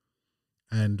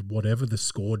 And whatever the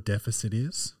score deficit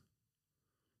is,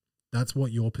 that's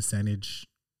what your percentage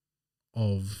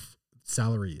of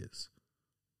salary is,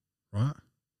 right?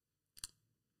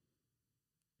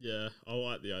 Yeah, I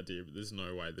like the idea, but there's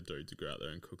no way the dudes would go out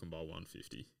there and cook them by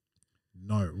 150.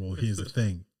 No, well, here's the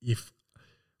thing. If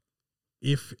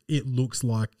it looks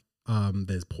like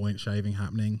there's point shaving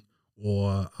happening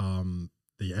or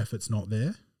the effort's not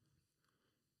there,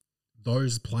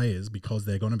 those players, because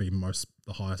they're going to be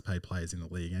the highest paid players in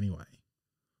the league anyway,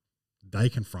 they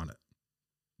can front it.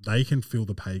 They can fill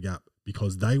the pay gap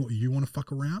because you want to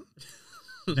fuck around.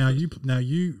 now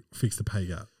you fix the pay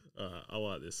gap. I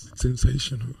like this.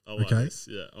 Sensational. I like this.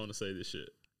 Yeah, I want to see this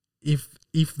shit.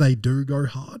 If they do go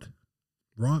hard,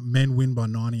 right? Men win by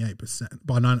 98%,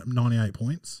 by 98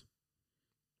 points.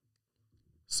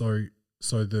 So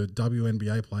the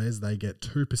WNBA players, they get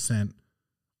 2%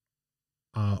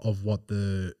 of what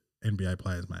the NBA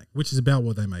players make, which is about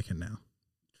what they're making now.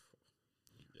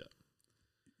 Yeah.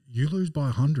 You lose by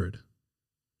 100,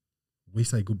 we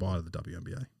say goodbye to the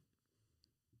WNBA.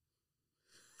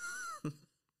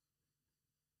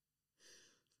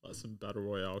 Like some battle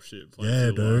royale shit. Yeah,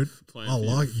 dude. I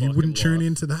like it. You wouldn't tune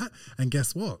into that. And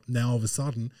guess what? Now all of a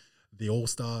sudden, the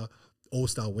All-Star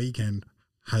Weekend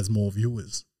has more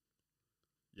viewers.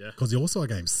 Yeah. Because the All-Star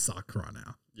games suck right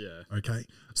now. Yeah. Okay?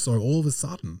 So all of a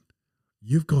sudden,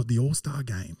 you've got the All-Star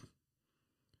game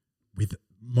with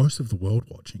most of the world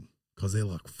watching because they're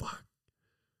like, fuck.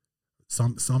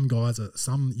 Some guys are,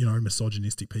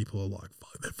 misogynistic people are like,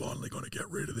 fuck, they're finally going to get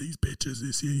rid of these bitches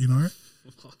this year, you know?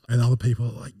 And other people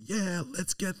are like, yeah,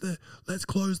 let's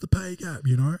close the pay gap,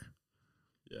 you know?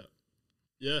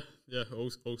 Yeah. Yeah.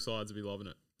 All sides will be loving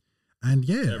it. And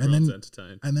yeah, everyone's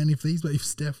entertained. And then if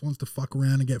Steph wants to fuck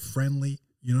around and get friendly,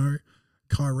 you know,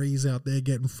 Kyrie's out there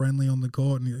getting friendly on the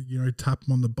court and, you know, tap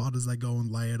them on the butt as they go and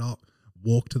lay it up,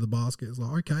 walk to the basket. It's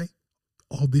like, okay.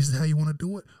 Oh, this is how you want to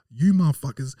do it? You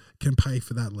motherfuckers can pay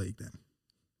for that league then.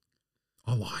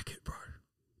 I like it, bro.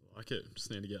 I like it. Just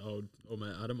need to get old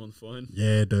mate Adam on the phone.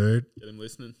 Yeah, dude. Get him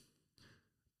listening.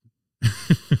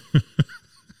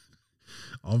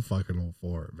 I'm fucking all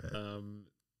for it, man.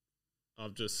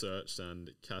 I've just searched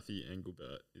and Kathy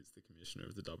Engelbert is the commissioner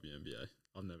of the WNBA.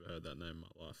 I've never heard that name in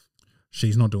my life.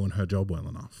 She's not doing her job well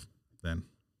enough then.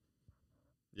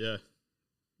 Yeah.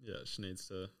 Yeah, she needs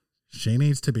to. She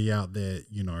needs to be out there,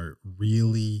 you know,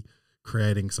 really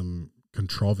creating some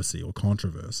controversy or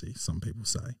controversy, some people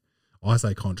say. I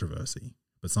say controversy,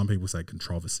 but some people say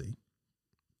controversy.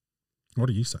 What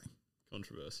do you say?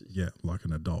 Controversy. Yeah, like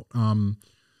an adult.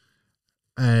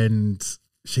 And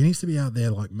she needs to be out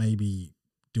there like maybe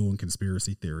doing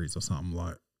conspiracy theories or something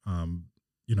like,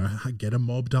 you know, get a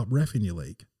mobbed up ref in your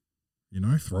league, you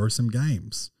know, throw some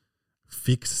games,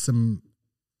 fix some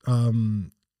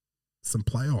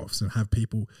playoffs and have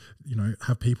people, you know,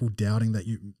 doubting that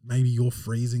maybe you're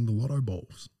freezing the lotto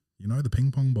balls, you know, the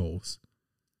ping pong balls.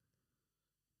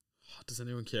 Does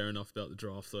anyone care enough about the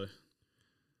draft though?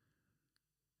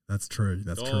 That's true.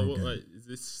 That's true. Wait, is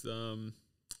this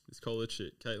this college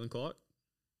shit? Caitlin Clark?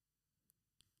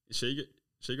 Is she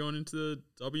going into the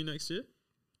W next year?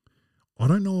 I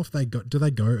don't know if do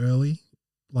they go early?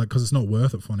 Like, because it's not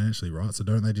worth it financially, right? So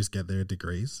don't they just get their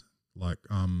degrees like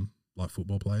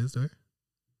football players do?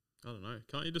 I don't know.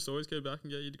 Can't you just always go back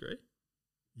and get your degree?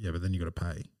 Yeah, but then you got to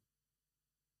pay.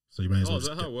 So you may as well. Is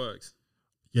that how it works?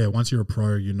 Yeah, once you're a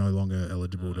pro, you're no longer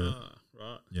eligible to.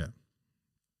 Right. Yeah.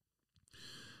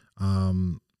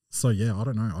 So yeah, I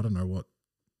don't know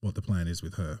what the plan is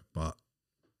with her, but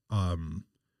I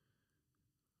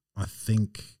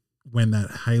think when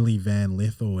that Hayley Van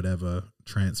Lith or whatever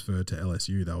transferred to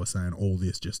LSU, they were saying all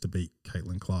this just to beat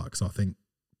Caitlin Clark. So I think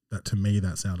that, to me,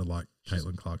 that sounded like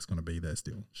Caitlin Clark's going to be there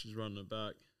still. She's running it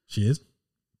back. She is?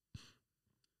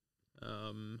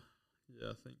 Yeah,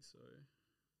 I think so.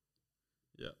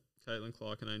 Yeah, Caitlin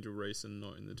Clark and Angel Reeson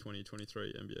not in the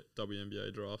 2023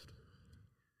 WNBA draft.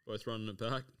 Both running it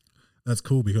back. That's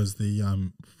cool because the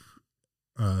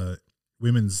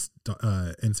women's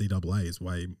NCAA is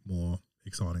way more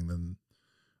exciting than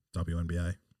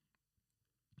WNBA.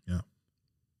 Yeah.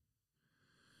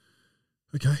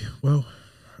 Okay, well,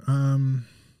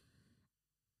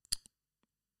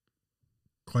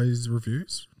 Clay's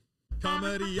reviews.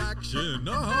 Comedy, action,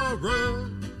 or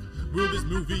horror. Will this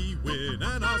movie win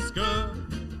an Oscar?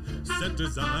 Set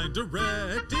design,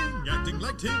 directing, acting,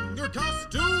 lighting, or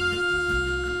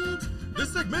costumes.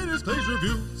 This segment is Clay's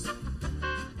Reviews.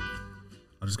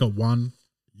 I just got one.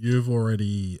 You've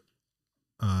already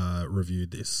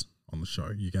reviewed this on the show.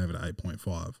 You gave it an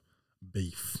 8.5.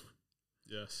 Beef.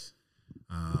 Yes.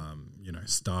 You know,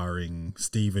 starring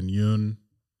Stephen Yeun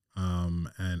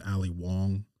and Ali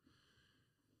Wong.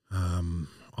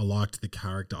 I liked the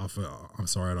character. I'm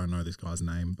sorry, I don't know this guy's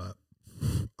name, but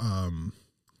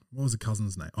what was the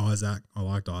cousin's name? Isaac. I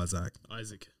liked Isaac.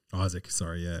 Isaac.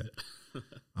 Sorry, yeah.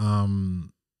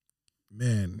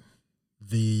 Man,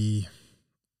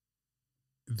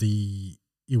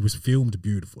 it was filmed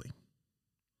beautifully.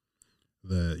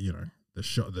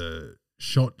 The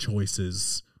shot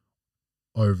choices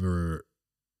over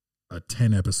a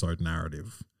 10 episode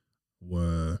narrative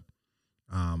were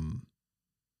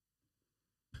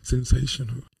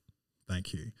sensational.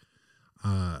 Thank you.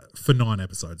 For 9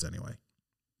 episodes anyway.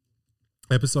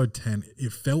 Episode 10,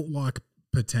 it felt like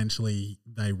potentially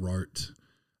they wrote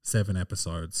 7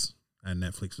 episodes and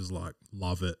Netflix was like,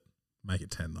 love it, make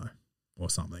it 10 though, or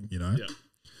something, you know? Yeah.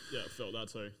 Yeah, I felt that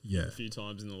too. Yeah. A few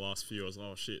times in the last few, I was like,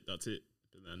 oh shit, that's it.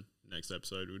 But then next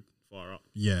episode would fire up.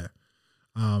 Yeah.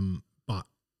 But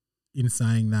in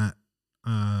saying that,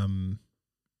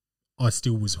 I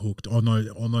still was hooked on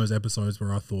those episodes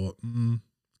where I thought, do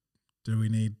we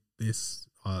need this?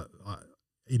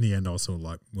 In the end, I was sort of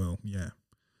like, well, yeah,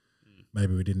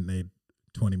 maybe we didn't need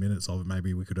 20 minutes of it.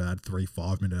 Maybe we could have had 3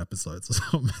 5-minute episodes or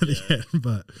something at the end.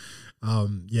 But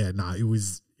it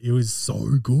was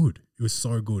so good. It was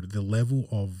so good. The level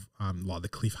of like the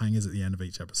cliffhangers at the end of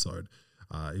each episode,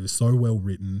 it was so well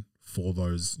written for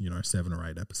those 7 or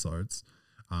 8 episodes.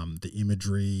 The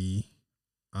imagery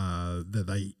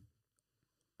that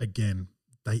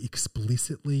they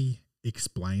explicitly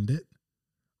explained it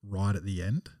right at the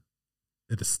end,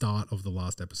 at the start of the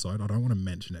last episode. I don't want to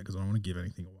mention it because I don't want to give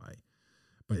anything away.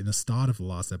 But in the start of the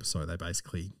last episode, they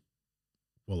basically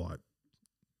were like,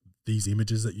 these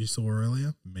images that you saw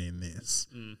earlier mean this.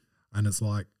 And it's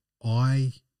like,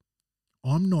 I'm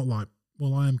not like,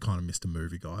 well, I am kind of Mr.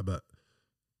 Movie guy, but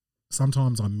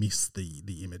sometimes I miss the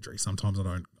imagery. Sometimes I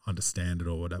don't understand it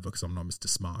or whatever because I'm not Mr.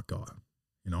 Smart guy.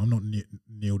 I'm not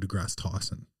Neil deGrasse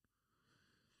Tyson.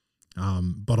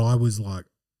 But I was like,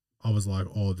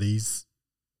 oh, there's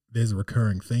a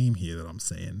recurring theme here that I'm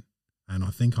seeing, and I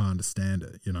think I understand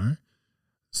it,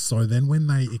 So then when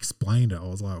they explained it, I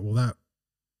was like, well,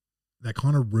 that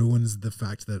kind of ruins the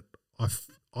fact that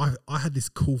I had this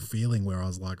cool feeling where I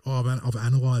was like, oh, man, I've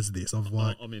analyzed this. I'm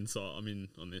in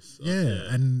on this.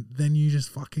 Yeah, and then you just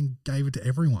fucking gave it to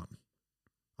everyone.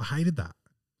 I hated that.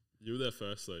 You were there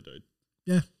first, though, dude.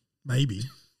 Yeah, maybe.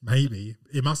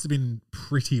 It must have been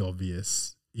pretty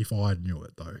obvious if I knew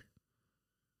it, though.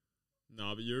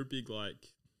 No, but you're a big,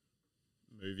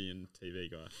 movie and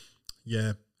TV guy.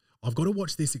 Yeah. I've got to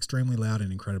watch this extremely loud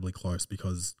and incredibly close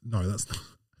because, no, that's not.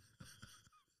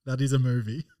 That is a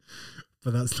movie,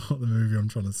 but that's not the movie I'm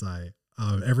trying to say.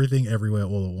 Everything, Everywhere,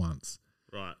 All at Once.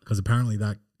 Right. Because apparently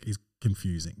that is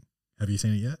confusing. Have you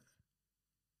seen it yet?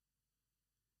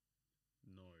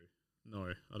 No,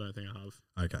 I don't think I have.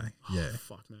 Okay, yeah. Oh,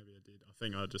 fuck, maybe I did. I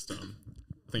think I just, I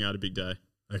think I had a big day.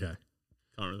 Okay.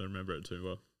 Can't really remember it too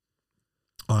well.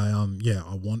 I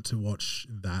want to watch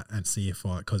that and see if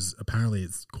because apparently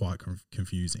it's quite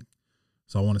confusing.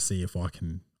 So I want to see if I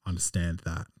can understand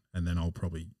that, and then I'll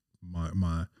probably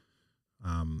my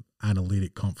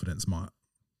analytic confidence might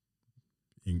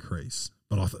increase.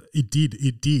 But I thought it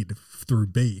did through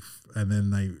beef, and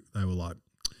then they were like,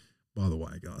 by the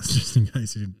way, guys, just in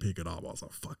case you didn't pick it up, I was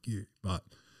like, fuck you. But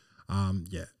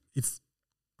yeah, it's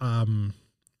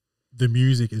the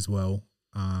music as well.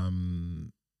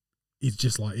 It's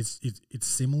just like it's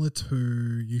similar to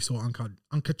you saw Unca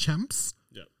Chams.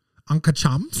 Yeah. Unca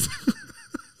Chams.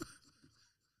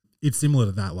 It's similar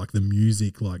to that. Like the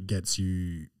music gets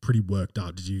you pretty worked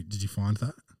up. Did you find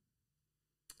that?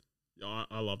 Yeah,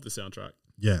 I love the soundtrack.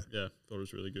 Yeah. Yeah, thought it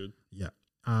was really good. Yeah.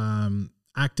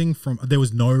 Acting there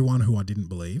was no one who I didn't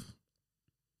believe.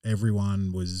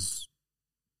 Everyone was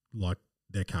like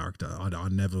their character. I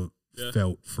never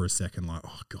felt for a second like,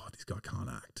 oh God, this guy can't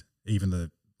act. Even the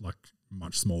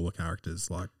much smaller characters,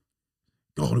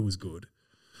 God, it was good.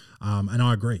 And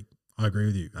I agree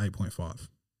with you. 8.5.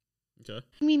 Okay.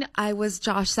 I mean, I was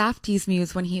Josh Safdie's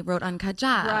muse when he wrote Unca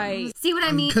Jams. Right. See what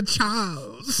I mean? Unca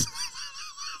Charles.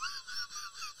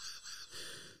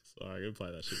 Sorry, I'm going to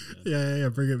play that shit again. Yeah.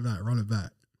 Bring it back. Run it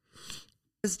back.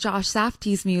 I was Josh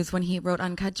Safdie's muse when he wrote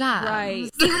Unca Jams.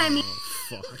 Right. See what I mean?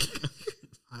 Oh, fuck.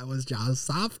 I was just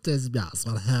Safdie's muse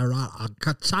when he wrote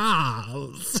Unca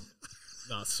Charles.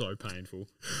 That's so painful.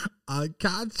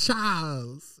 Unca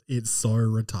Charles. It's so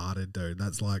retarded, dude.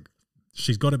 That's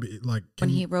she's got to be when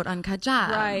he wrote Unca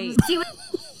Jams. Right. See what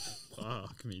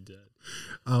Fuck me dead.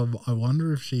 I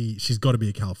wonder if she's got to be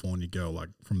a California girl,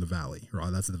 from the Valley,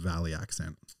 right? That's the Valley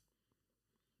accent.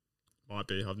 Might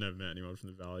be. I've never met anyone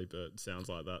from the Valley, but it sounds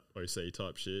like that OC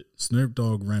type shit. Snoop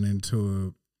Dogg ran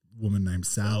into a woman named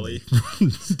Sally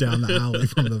down the alley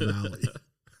from the Valley.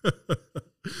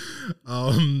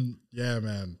 Yeah,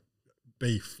 man.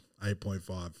 Beef,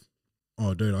 8.5.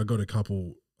 Oh, dude, I got a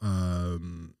couple.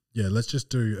 Yeah, let's just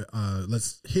do.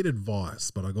 Let's hit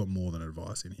advice, but I got more than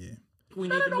advice in here. We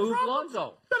need to move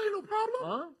Lonzo. That ain't no problem.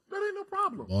 Huh? That ain't no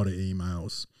problem. A lot of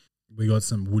emails. We got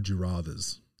some would you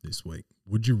rathers this week.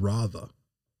 Would you rather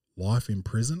life in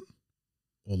prison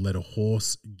or let a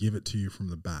horse give it to you from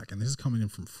the back? And this is coming in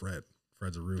from Fred.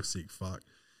 Fred's a real sick fuck.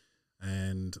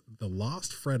 And the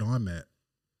last Fred I met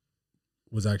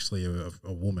was actually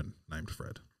a woman named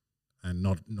Fred, and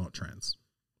not trans.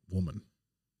 Woman.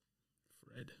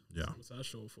 Fred. Yeah. What's that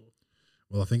short for?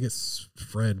 Well, I think it's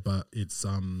Fred, but it's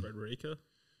Frederica?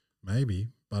 maybe,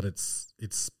 but it's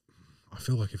I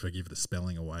feel like if I give the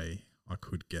spelling away, I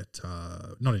could get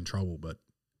not in trouble, but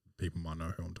people might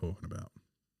know who I'm talking about.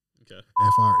 Okay.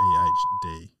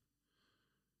 FREHD.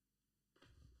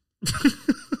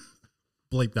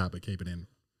 Bleep that, but keep it in.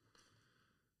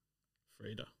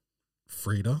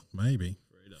 Frida, maybe.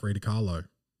 Frida Kahlo.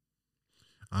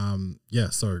 Yeah,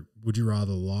 so would you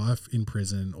rather life in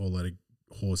prison or let a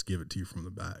horse give it to you from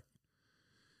the back?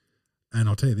 And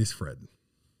I'll tell you this, Fred.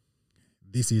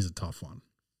 This is a tough one.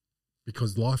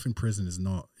 Because life in prison is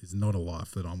not a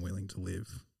life that I'm willing to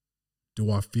live.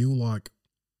 Do I feel like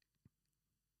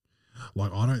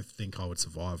I don't think I would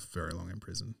survive very long in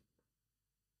prison.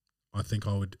 I think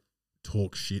I would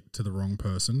talk shit to the wrong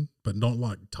person, but not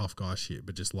like tough guy shit,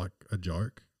 but just like a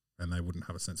joke, and they wouldn't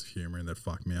have a sense of humor and they'd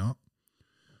fuck me up.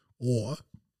 Or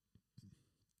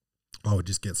I would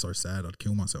just get so sad I'd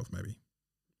kill myself maybe.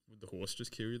 Would the horse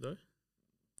just kill you though?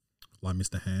 Like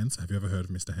Mr. Hands. Have you ever heard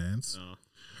of Mr. Hands? No.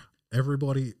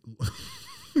 Everybody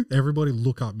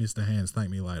look up Mr. Hands. Thank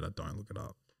me later. Don't look it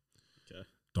up. Okay.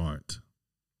 Don't.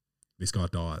 This guy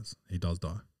dies. He does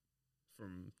die.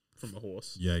 From a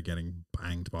horse? Yeah, getting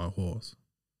banged by a horse.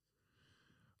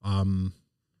 But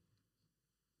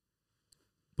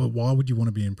why would you want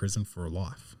to be in prison for a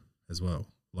life as well?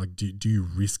 Like, do you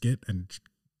risk it and,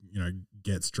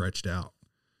 get stretched out?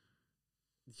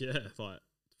 Yeah, fuck,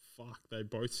 they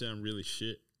both sound really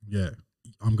shit. Yeah.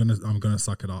 I'm gonna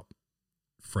suck it up,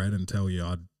 Fred, and tell you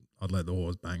I'd let the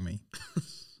horse bang me.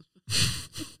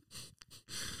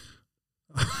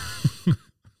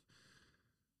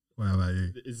 How about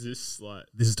you? Is this like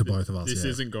This is to both of us. This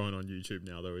yeah. isn't going on YouTube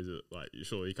now, though, is it? Like,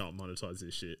 surely you can't monetize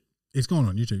this shit. It's going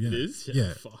on YouTube. Yeah, It is.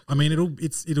 Yeah. Fuck. I mean,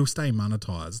 it'll stay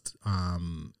monetized,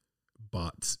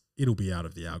 but it'll be out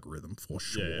of the algorithm for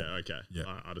sure. Yeah. Okay. Yeah.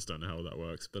 I just don't know how that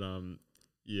works, but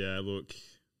yeah. Look,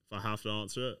 if I have to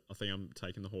answer it, I think I'm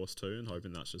taking the horse too, and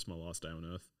hoping that's just my last day on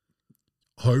Earth.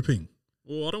 Hoping.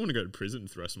 Well, I don't want to go to prison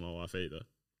for the rest of my life either.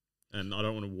 And I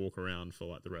don't want to walk around for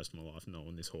like the rest of my life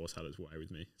knowing this horse had its way with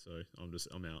me. So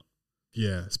I'm out.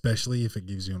 Yeah, especially if it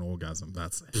gives you an orgasm.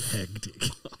 That's hectic.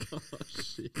 Oh,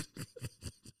 shit.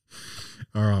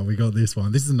 All right, we got this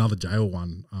one. This is another jail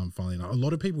one, funnily enough. A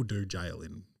lot of people do jail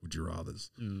in Would You Rathers.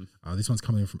 This one's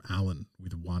coming in from Alan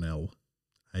with one L,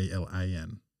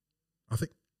 A-L-A-N. I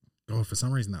think, God, for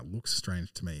some reason that looks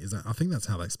strange to me. I think that's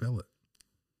how they spell it.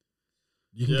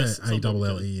 You can Yes, get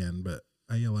A-L-L-E-N, but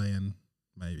A-L-A-N,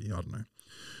 maybe, I don't know.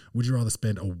 Would you rather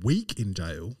spend a week in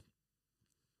jail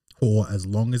or as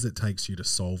long as it takes you to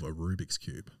solve a Rubik's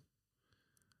Cube?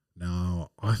 Now,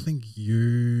 I think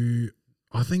you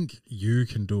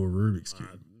can do a Rubik's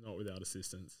Cube. Not without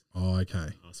assistance. Oh, okay.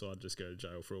 So I'd just go to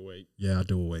jail for a week. Yeah, I'd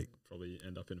do a week. Probably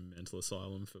end up in a mental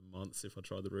asylum for months if I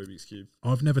tried the Rubik's Cube.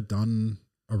 I've never done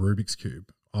a Rubik's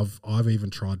Cube. I've even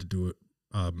tried to do it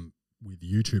with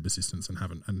YouTube assistance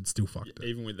and still fucked it.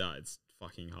 Even with that, it's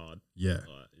fucking hard. Yeah.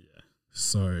 Yeah.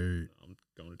 So I'm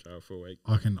going to jail for a week.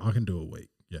 I can do a week.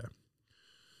 Yeah.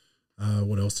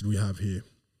 What else did we have here?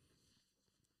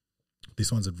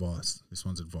 This one's advice.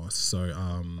 So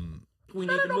We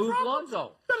need to move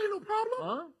Lonzo. That ain't no problem.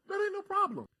 Huh? That ain't no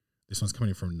problem. this one's coming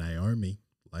in from Naomi,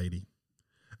 lady.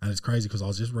 And it's crazy because I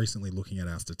was just recently looking at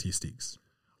our statistics.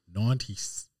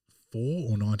 94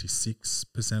 or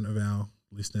 96% of our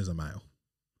listeners are male.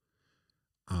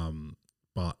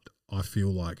 But I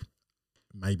feel like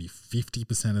maybe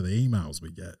 50% of the emails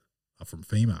we get are from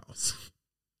females.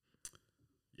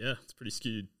 Yeah, it's pretty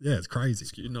skewed. Yeah, it's crazy.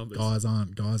 Skewed numbers. Guys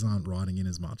aren't writing in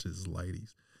as much as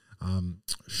ladies.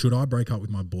 Should I break up with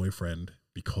my boyfriend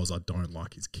because I don't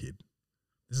like his kid?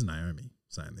 This is Naomi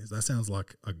saying this. That sounds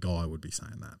like a guy would be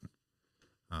saying that.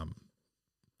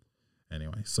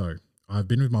 Anyway, so I've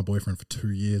been with my boyfriend for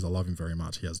 2 years. I love him very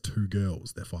much. He has 2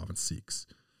 girls. They're 5 and 6.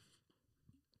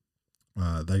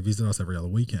 They visit us every other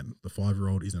weekend. The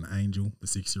 5-year-old is an angel. The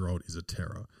 6-year-old is a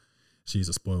terror. She's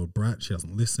a spoiled brat. She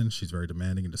doesn't listen. She's very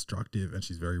demanding and destructive, and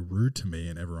she's very rude to me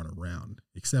and everyone around,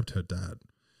 except her dad.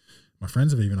 My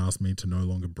friends have even asked me to no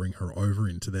longer bring her over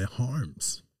into their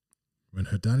homes. When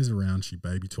her dad is around, she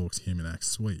baby talks him and acts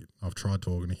sweet. I've tried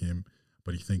talking to him,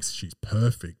 but he thinks she's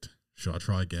perfect. Should I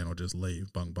try again or just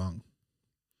leave? Bung bung.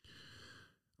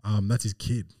 That's his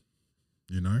kid,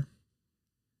 you know?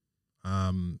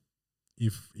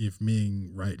 If me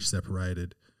and Rach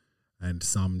separated and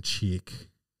some chick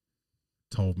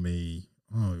told me,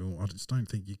 oh, I just don't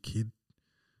think your kid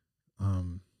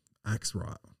acts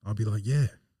right, I'd be like, yeah,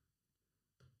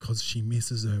 because she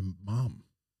misses her mum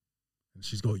and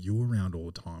she's got you around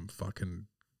all the time fucking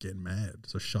getting mad.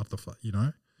 So shut the fuck, you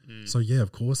know? So yeah,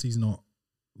 of course he's not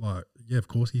like, yeah, of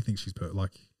course he thinks she's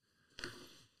like,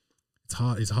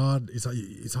 it's hard.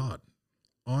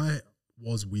 I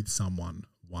was with someone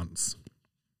once,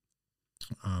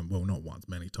 well, not once,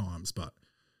 many times,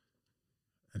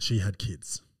 and she had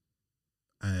kids.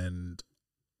 And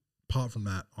apart from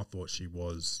that, I thought she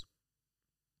was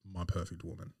my perfect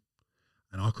woman.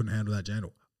 And I couldn't handle that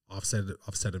jandle. I've said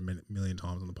it a million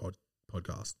times on the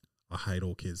podcast. I hate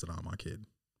all kids that aren't my kid.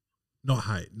 Not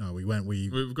hate. No, we've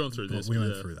gone through this. We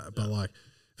went through that. But like,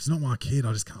 if it's not my kid,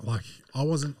 I just can't. Like, I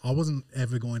wasn't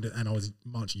ever going to, and I was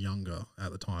much younger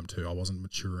at the time too. I wasn't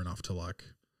mature enough to like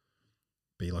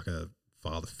be like a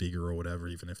father figure or whatever,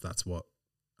 even if that's what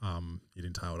it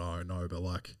entailed. I don't know, but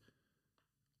like,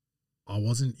 I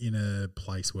wasn't in a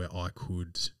place where I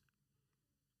could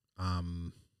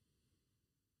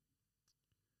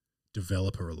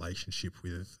develop a relationship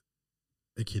with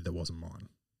a kid that wasn't mine.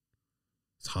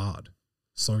 It's hard.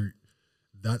 So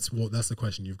that's the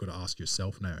question you've got to ask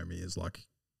yourself, Naomi, is like,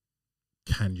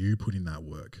 can you put in that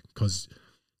work? Because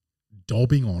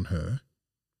dobbing on her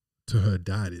to her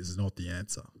dad is not the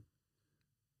answer.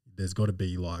 There's got to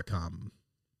be like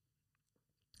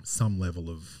some level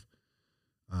of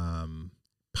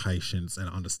patience and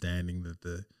understanding that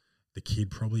the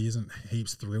kid probably isn't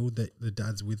heaps thrilled that the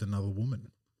dad's with another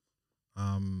woman.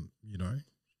 You know,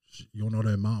 you're not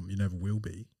her mum. You never will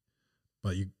be.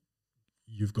 But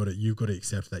you've got to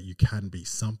accept that you can be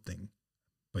something,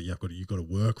 but you've got to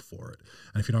work for it.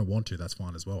 And if you don't want to, that's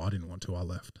fine as well. I didn't want to. I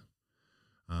left,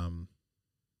 and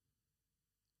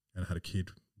I had a kid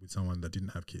with someone that didn't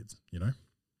have kids. You know,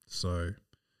 so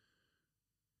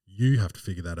you have to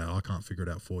figure that out. I can't figure it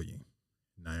out for you.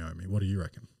 Naomi. What do you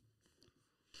reckon?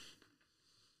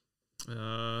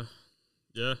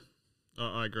 Yeah,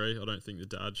 I agree. I don't think the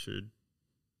dad should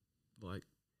like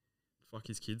fuck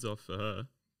his kids off for her.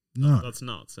 No. That's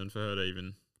nuts. And for her to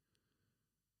even,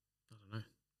 I don't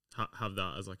know, have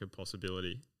that as like a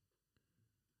possibility.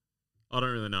 I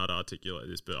don't really know how to articulate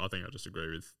this, but I think I just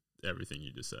agree with everything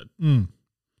you just said.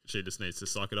 She just needs to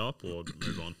suck it up or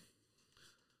move on.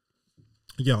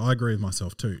 Yeah, I agree with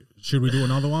myself too. Should we do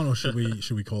another one or should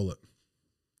we call it?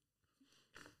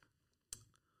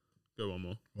 Go one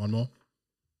more. One more?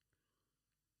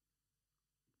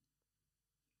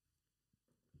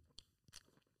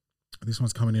 This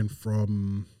one's coming in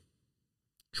from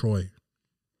Troy.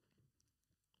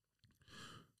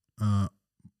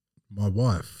 My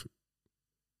wife.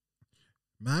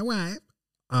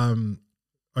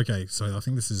 Okay, so I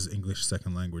think this is English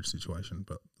second language situation,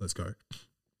 but let's go.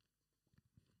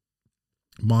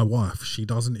 My wife, she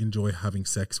doesn't enjoy having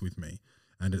sex with me,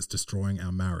 and it's destroying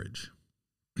our marriage.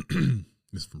 This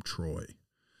is from Troy.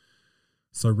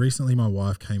 So recently my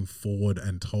wife came forward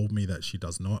and told me that she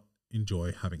does not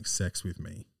enjoy having sex with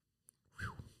me.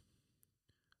 Whew.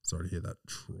 Sorry to hear that,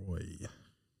 Troy.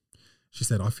 She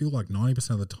said, I feel like 90%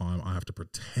 of the time I have to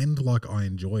pretend like I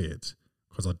enjoy it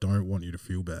because I don't want you to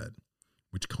feel bad,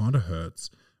 which kind of hurts,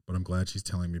 but I'm glad she's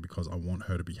telling me because I want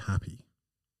her to be happy.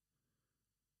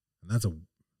 And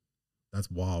that's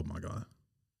wild, my guy.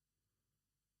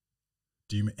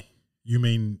 Do you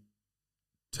mean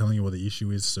telling her what the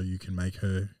issue is so you can make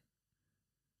her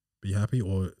be happy,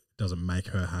 or does it make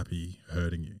her happy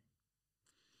hurting you?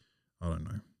 I don't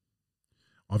know.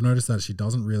 I've noticed that she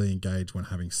doesn't really engage when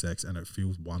having sex and it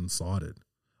feels one-sided.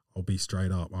 I'll be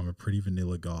straight up. I'm a pretty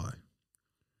vanilla guy.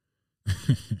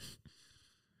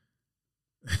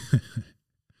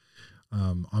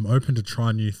 I'm open to try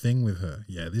a new thing with her.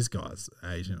 Yeah, this guy's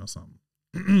Asian or something.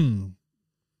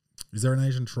 Is there an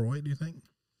Asian Troy, do you think?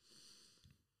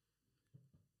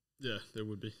 Yeah, there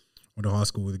would be. Went to high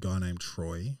school with a guy named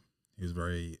Troy. He was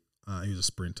he was a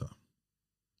sprinter.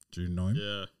 Do you know him?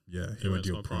 Yeah. Yeah, he went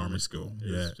to your primary school.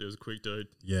 He was a quick dude.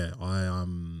 Yeah, I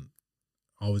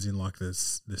was in like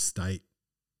this state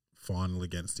final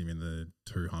against him in the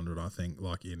 200, I think,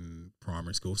 like in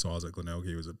primary school. So I was at Glenelg,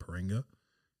 he was at Paringa.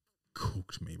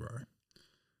 Cooked me, bro.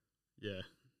 Yeah.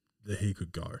 He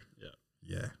could go. Yeah.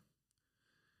 Yeah.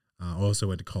 I also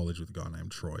went to college with a guy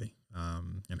named Troy,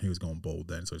 and he was going bald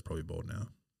then, so he's probably bald now.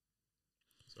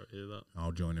 Sorry to hear that.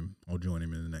 I'll join him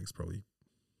in the next probably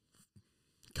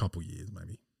couple years,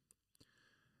 maybe.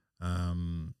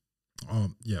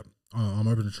 Yeah. I'm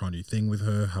open to try a new thing with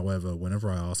her. However,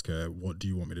 whenever I ask her, what do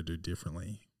you want me to do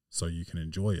differently so you can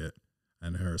enjoy it?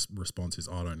 And her response is,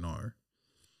 I don't know.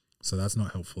 So that's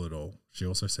not helpful at all. She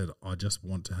also said, I just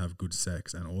want to have good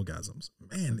sex and orgasms.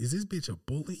 Man, is this bitch a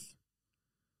bully?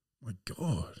 My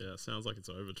God. Yeah, sounds like it's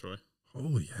over, Troy.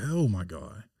 Holy hell, my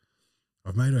guy.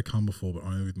 I've made her come before, but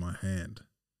only with my hand.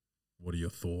 What are your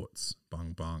thoughts?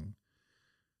 Bung bung.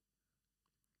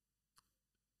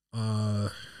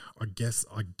 I guess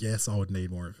I would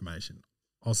need more information.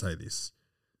 I'll say this.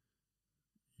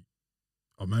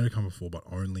 I've made her come before, but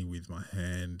only with my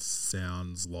hand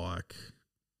sounds like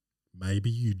maybe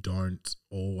you don't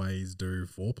always do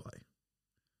foreplay.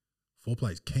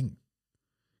 Foreplay's king.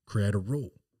 Create a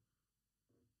rule.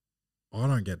 I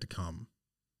don't get to come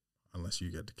unless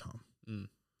you get to come.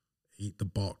 Eat the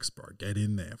box, bro. Get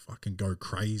in there. Fucking go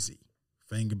crazy.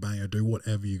 Finger banger. Do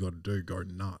whatever you got to do. Go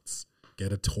nuts.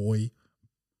 Get a toy.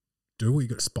 Do what you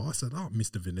got to spice it up,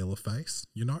 Mr. Vanilla Face.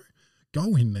 You know?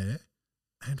 Go in there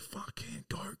and fucking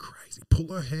go crazy.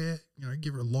 Pull her hair.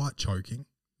 Give her a light choking.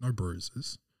 No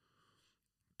bruises.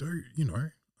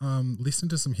 Listen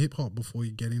to some hip hop before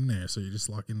you get in there. So you're just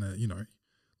like in the,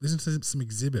 listen to some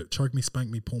Exhibit. Choke me, spank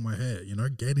me, pull my hair.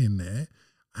 Get in there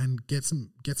and get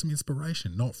some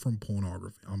inspiration, not from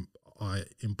pornography. I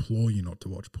implore you not to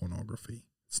watch pornography.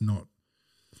 It's not,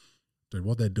 dude,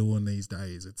 what they're doing these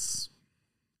days,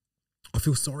 I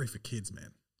feel sorry for kids,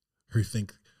 man, who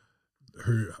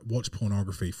watch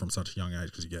pornography from such a young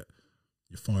age because you get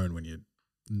your phone when you're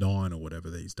 9 or whatever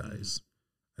these days.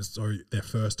 And so their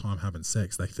first time having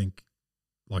sex, they think,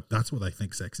 like, that's what they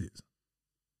think sex is.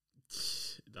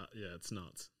 Yeah, it's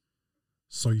nuts.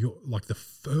 So you're like the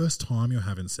first time you're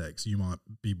having sex, you might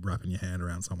be wrapping your hand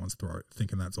around someone's throat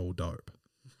thinking that's all dope.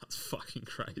 That's fucking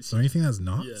crazy. So anything that's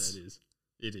nuts? Yeah, it is.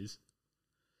 It is.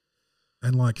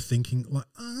 And like thinking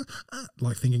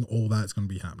thinking all that's going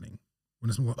to be happening when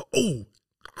it's like,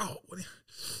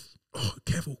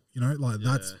 careful,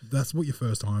 that's what your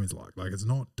first time is like. Like, it's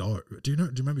not dope. Do you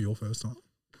remember your first time?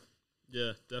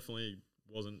 Yeah, definitely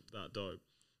wasn't that dope.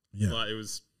 Yeah, like it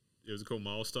was a cool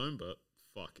milestone, but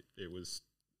fuck, it was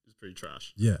pretty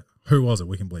trash. Yeah. Who was it?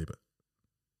 We can bleep it.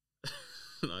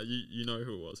 No, you know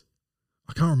who it was.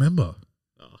 I can't remember.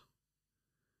 Oh.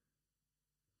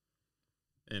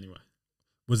 Anyway.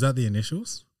 Was that the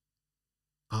initials?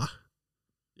 Ah.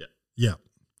 Yeah. Yeah.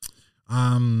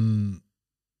 And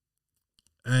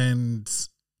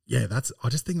yeah, I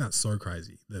just think that's so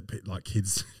crazy that like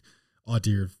kids'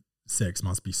 idea of sex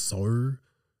must be so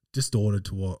distorted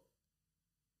to what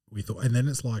we thought. And then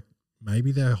it's like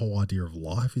maybe their whole idea of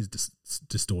life is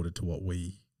distorted to what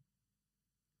we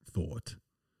thought.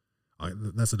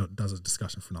 That's a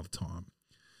discussion for another time.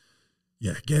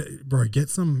 Yeah, get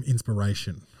some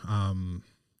inspiration.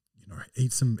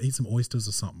 Eat some oysters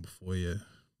or something before you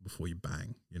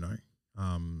bang.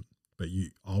 But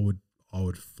I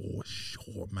would for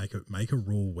sure make a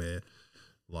rule where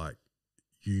like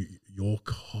your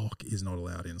cock is not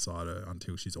allowed inside her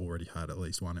until she's already had at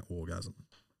least one orgasm.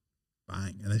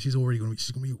 Bang, and then she's gonna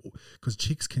be because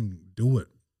chicks can do it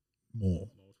more.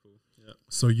 Yeah.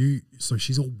 So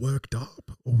she's all worked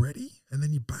up already, and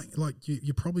then you bang, like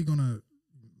you're probably gonna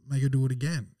make her do it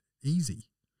again. Easy.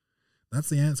 That's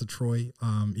the answer, Troy.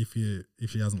 If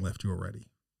she hasn't left you already.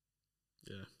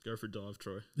 Yeah, go for a dive,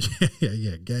 Troy.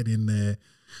 yeah, get in there.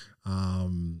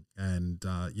 I'd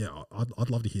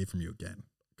love to hear from you again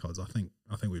because I think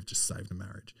we've just saved a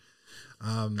marriage.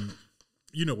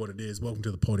 You know what it is. Welcome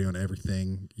to the party on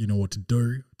everything. You know what to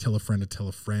do. Tell a friend to tell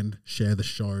a friend. Share the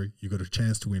show. You got a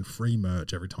chance to win free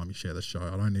merch every time you share the show.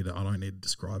 I don't need to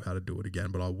describe how to do it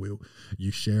again, but I will.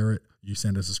 You share it. You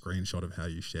send us a screenshot of how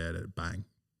you shared it. Bang,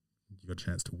 you got a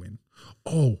chance to win.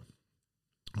 Oh,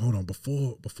 hold on.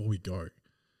 Before we go,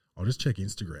 I'll just check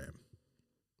Instagram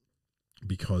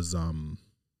because I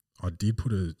did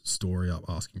put a story up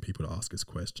asking people to ask us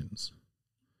questions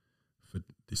for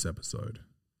this episode.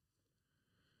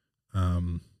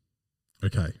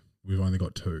 Okay, we've only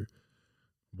got 2.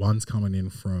 One's coming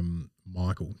in from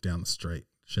Michael down the street.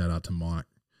 Shout out to Mike.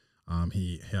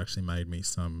 He actually made me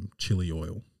some chili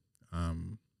oil,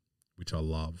 which I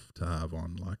love to have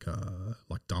on like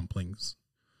dumplings,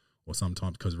 or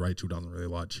sometimes because Rachel doesn't really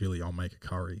like chili, I'll make a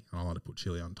curry and I like to put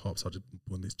chili on top, so I just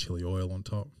put this chili oil on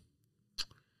top.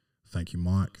 Thank you,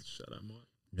 Mike. Shout out, Mike.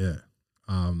 Yeah.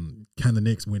 Can the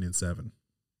Knicks win in 7?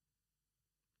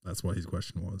 That's what his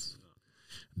question was.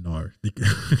 No.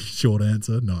 The short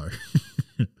answer, no.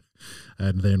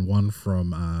 And then one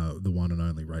from the one and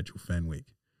only Rachel Fenwick.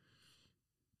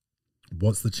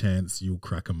 What's the chance you'll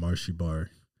crack a moshi bow?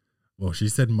 Well, she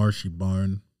said moshi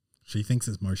bone. She thinks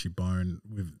it's moshi bone.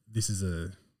 This is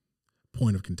a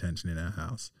point of contention in our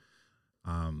house.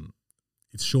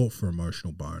 It's short for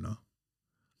emotional boner.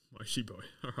 Moshi boy.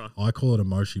 All right. I call it a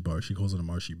moshi bow. She calls it a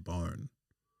moshi bone.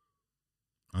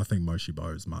 I think moshi bow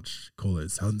is much cooler.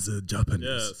 It sounds Japanese.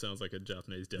 Yeah, it sounds like a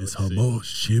Japanese delicacy. It's a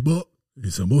moshibo.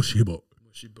 It's a moshibo.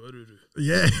 Moshiboru.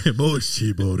 Yeah,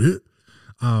 moshiboru.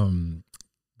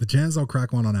 The chance I'll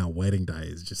crack one on our wedding day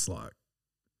is just like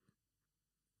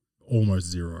almost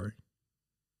zero.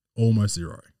 Almost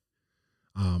zero.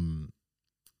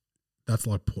 That's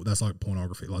like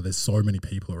pornography. Like there's so many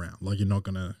people around. Like you're not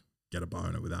gonna get a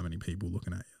boner with that many people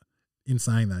looking at you. In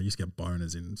saying that, you used to get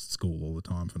boners in school all the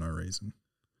time for no reason.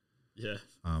 Yeah.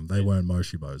 They weren't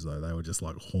moshi bows though. They were just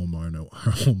like hormonal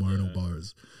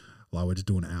bows. Like we're just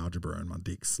doing algebra and my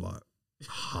dick's like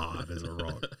hard as a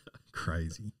rock.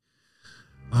 Crazy.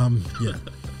 Yeah.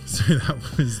 So that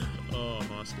was. Oh,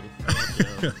 high school.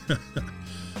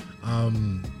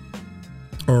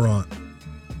 All right.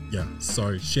 Yeah.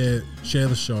 So share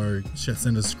the show.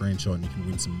 Send us a screenshot and you can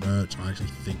win some merch. I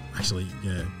actually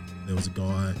yeah, there was a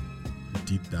guy who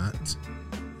did that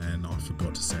and I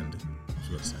forgot to send it.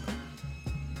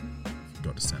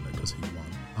 Because he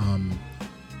won.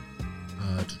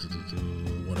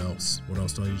 What else? What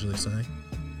else do I usually say?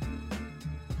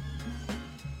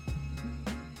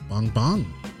 Bang bang.